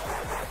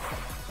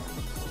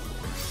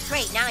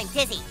 Great, now I'm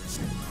dizzy.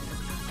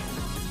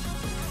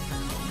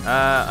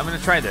 I'm gonna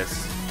try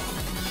this.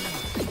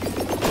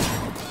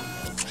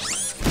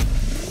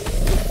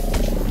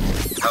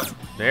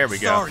 There we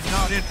go. Sorry,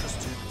 not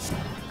interested.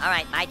 All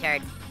right, my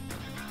turn.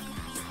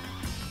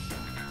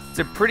 It's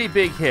a pretty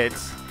big hit.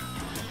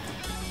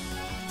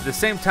 At the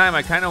same time,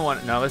 I kind of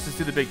want. No, let's just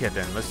do the big hit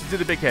then. Let's just do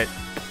the big hit.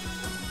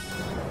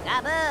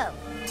 Taboo.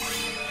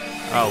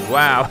 Oh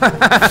wow.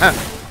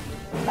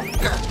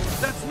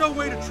 That's no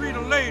way to treat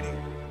a lady.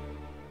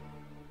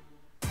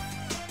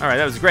 All right,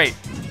 that was great,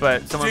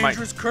 but someone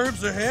Dangerous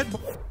curves ahead.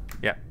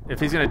 Yeah, if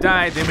he's gonna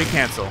die, then we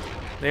cancel.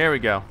 There we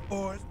go.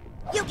 Boys.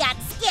 You got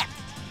skipped!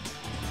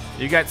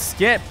 You got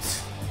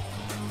skipped.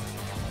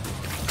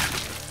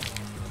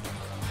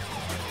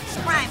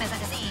 Crime is a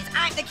disease.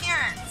 I'm the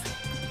cure.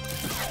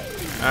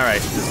 All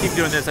right, just keep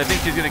doing this. I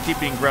think she's gonna keep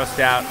being grossed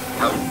out.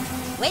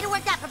 Way to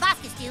work that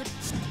proboscis, dude.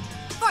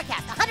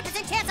 Forecast,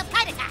 100% chance of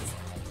kite attack.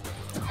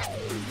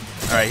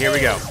 All right, here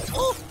we go.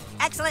 Ooh,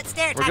 excellent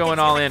stare. We're going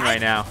all in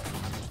right now.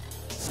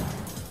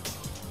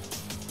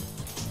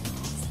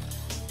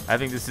 I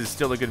think this is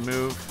still a good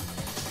move.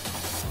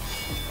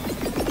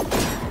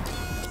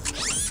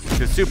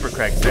 The Super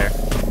Craig's there.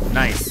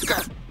 Nice.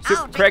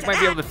 Craig might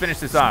be able to finish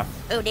this off.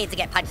 Who needs to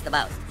get punched the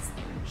most?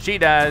 She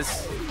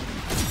does.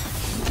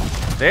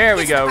 There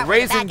we go.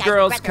 Raisin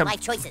girls come.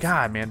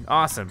 God, man,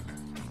 awesome.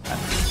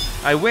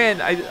 I win.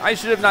 I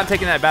should have not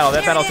taken that battle.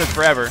 That battle took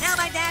forever. Now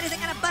my dad isn't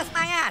gonna bust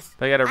my ass.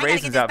 But I got a gotta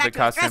Raisins get this outfit back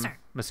to his costume. dresser.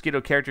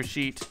 Mosquito character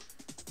sheet.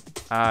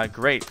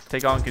 Great.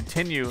 Take all and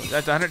continue.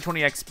 That's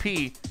 120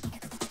 XP.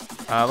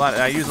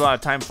 I use a lot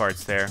of time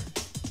farts there.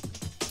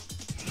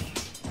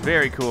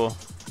 Very cool.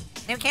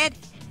 New kid,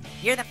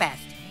 you're the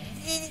best.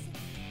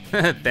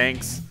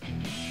 Thanks.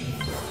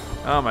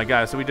 Oh my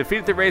god, so we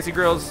defeated the Raisin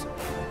Girls.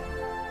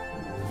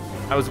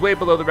 I was way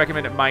below the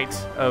recommended might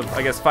of,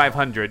 I guess,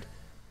 500.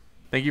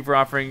 Thank you for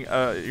offering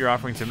your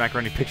offering to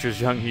Macaroni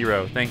Pictures Young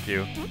Hero. Thank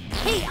you.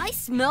 Hey, I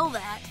smell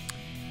that.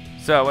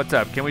 So, what's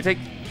up? Can we take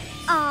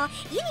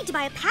You need to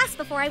buy a pass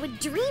before I would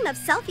dream of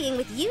selfieing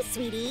with you,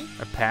 sweetie.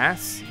 a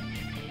pass?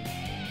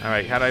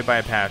 Alright, how do I buy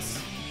a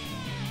pass?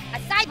 A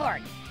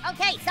cyborg!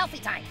 Okay,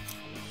 selfie time.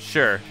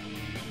 Sure.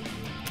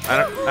 I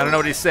don't know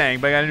what he's saying,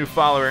 but I got a new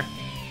follower.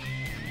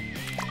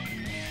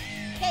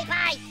 Okay,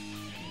 bye.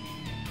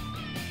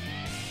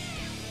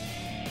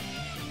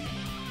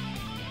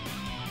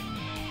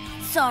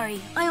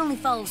 Sorry, I only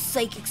follow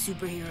psychic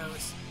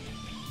superheroes.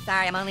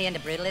 Sorry, I'm only into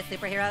brutalist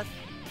superheroes.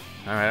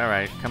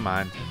 Alright, come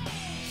on.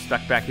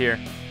 Stuck back here.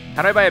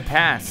 How do I buy a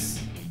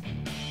pass?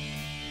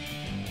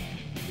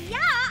 Yeah,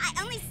 I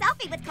only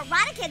selfie with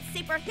Karate Kid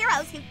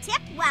superheroes who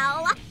tip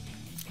well.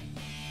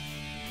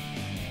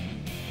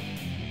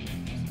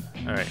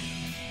 Alright.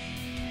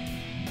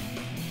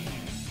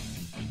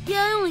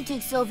 Yeah, I only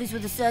take selfies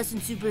with assassin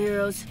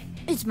superheroes.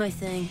 It's my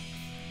thing.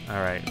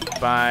 Alright,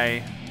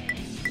 bye.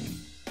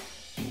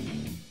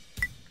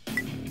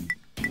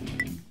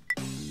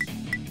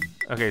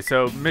 Okay,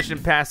 so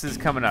mission pass is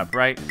coming up,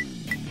 right?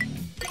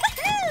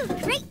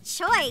 Woohoo! Great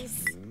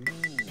choice.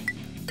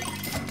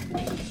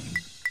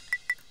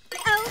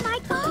 Oh my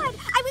god,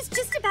 I was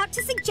just about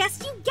to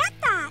suggest you get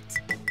that.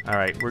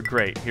 Alright, we're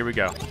great. Here we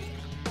go.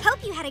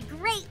 Hope you had a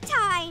great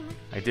time.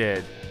 I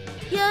did.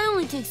 Yeah, I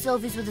only take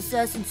selfies with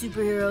assassin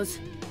superheroes.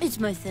 It's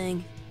my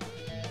thing.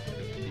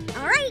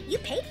 All right, you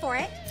paid for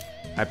it.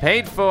 I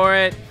paid for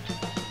it.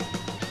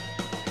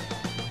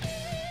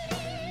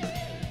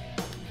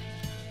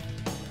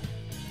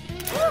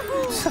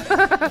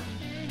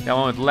 That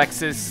one with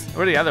Lexus.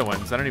 What are the other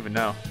ones? I don't even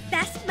know.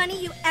 Best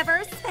money you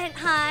ever spent,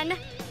 hon.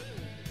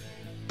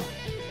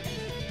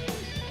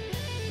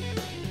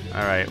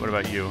 All right, what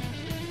about you?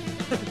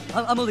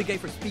 I'm only gay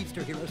for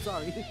Speedster Hero,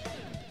 sorry.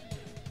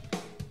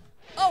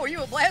 Oh, are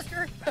you a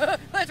blaster?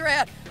 That's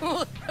rad.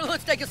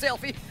 Let's take a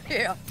selfie.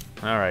 Yeah.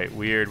 All right,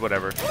 weird,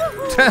 whatever.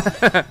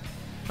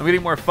 I'm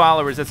getting more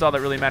followers. That's all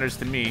that really matters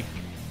to me.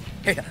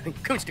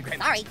 Instagram.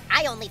 Sorry,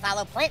 I only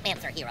follow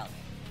Plantmancer heroes.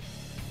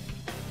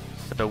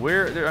 So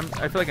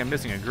I feel like I'm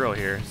missing a girl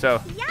here.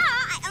 So Yeah,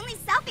 I only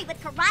selfie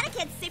with Karate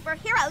Kid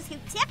superheroes who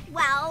tip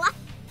well.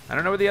 I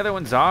don't know where the other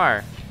ones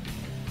are.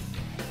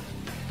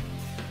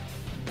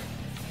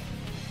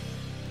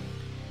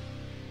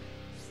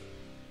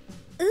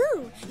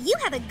 Ooh, you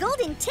have a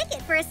golden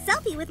ticket for a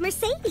selfie with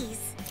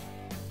Mercedes.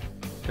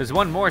 There's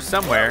one more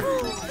somewhere.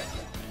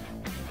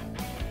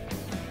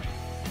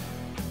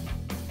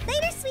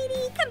 Later,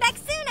 sweetie. Come back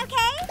soon,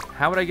 okay?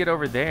 How would I get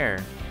over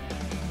there?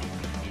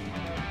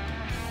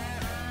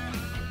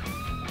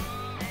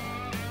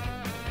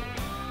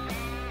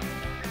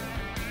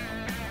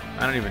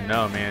 I don't even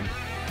know, man.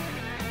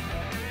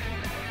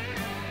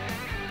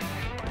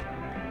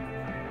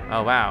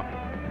 Oh, wow.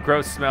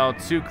 Gross smell,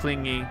 too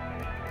clingy.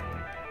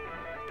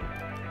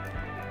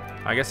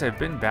 I guess I've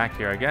been back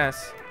here, I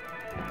guess.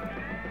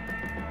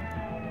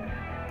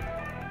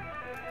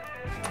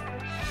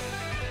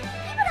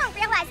 People don't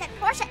realize that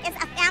Portia is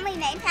a family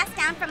name passed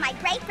down from my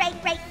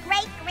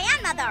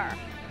great-great-great-great-grandmother.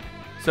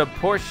 So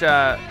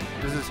Portia,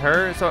 this is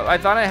her? So I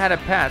thought I had a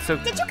pet, so...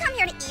 Did you come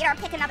here to eat or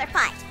pick another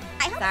fight?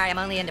 I hope... Sorry, I'm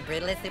only into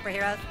brutalist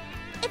superheroes.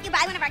 If you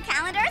buy one of our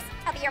calendars,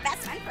 I'll be your best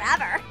friend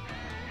forever.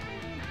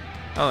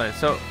 Oh,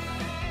 so...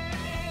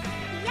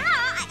 Yeah,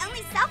 I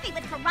only selfie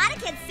with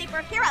Karate Kid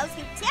superheroes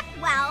who tip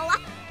well.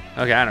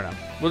 Okay, I don't know.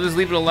 We'll just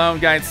leave it alone,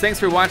 guys. Thanks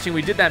for watching.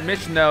 We did that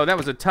mission, though. That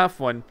was a tough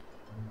one.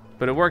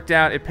 But it worked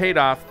out. It paid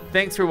off.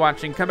 Thanks for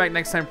watching. Come back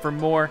next time for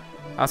more.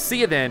 I'll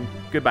see you then.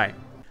 Goodbye.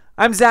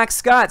 I'm Zack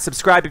Scott.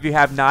 Subscribe if you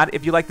have not.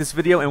 If you like this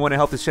video and want to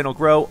help this channel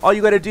grow, all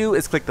you got to do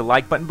is click the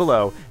like button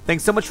below.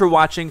 Thanks so much for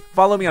watching.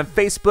 Follow me on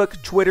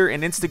Facebook, Twitter,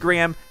 and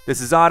Instagram.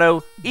 This is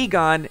Otto,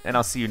 Egon, and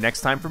I'll see you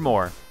next time for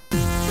more.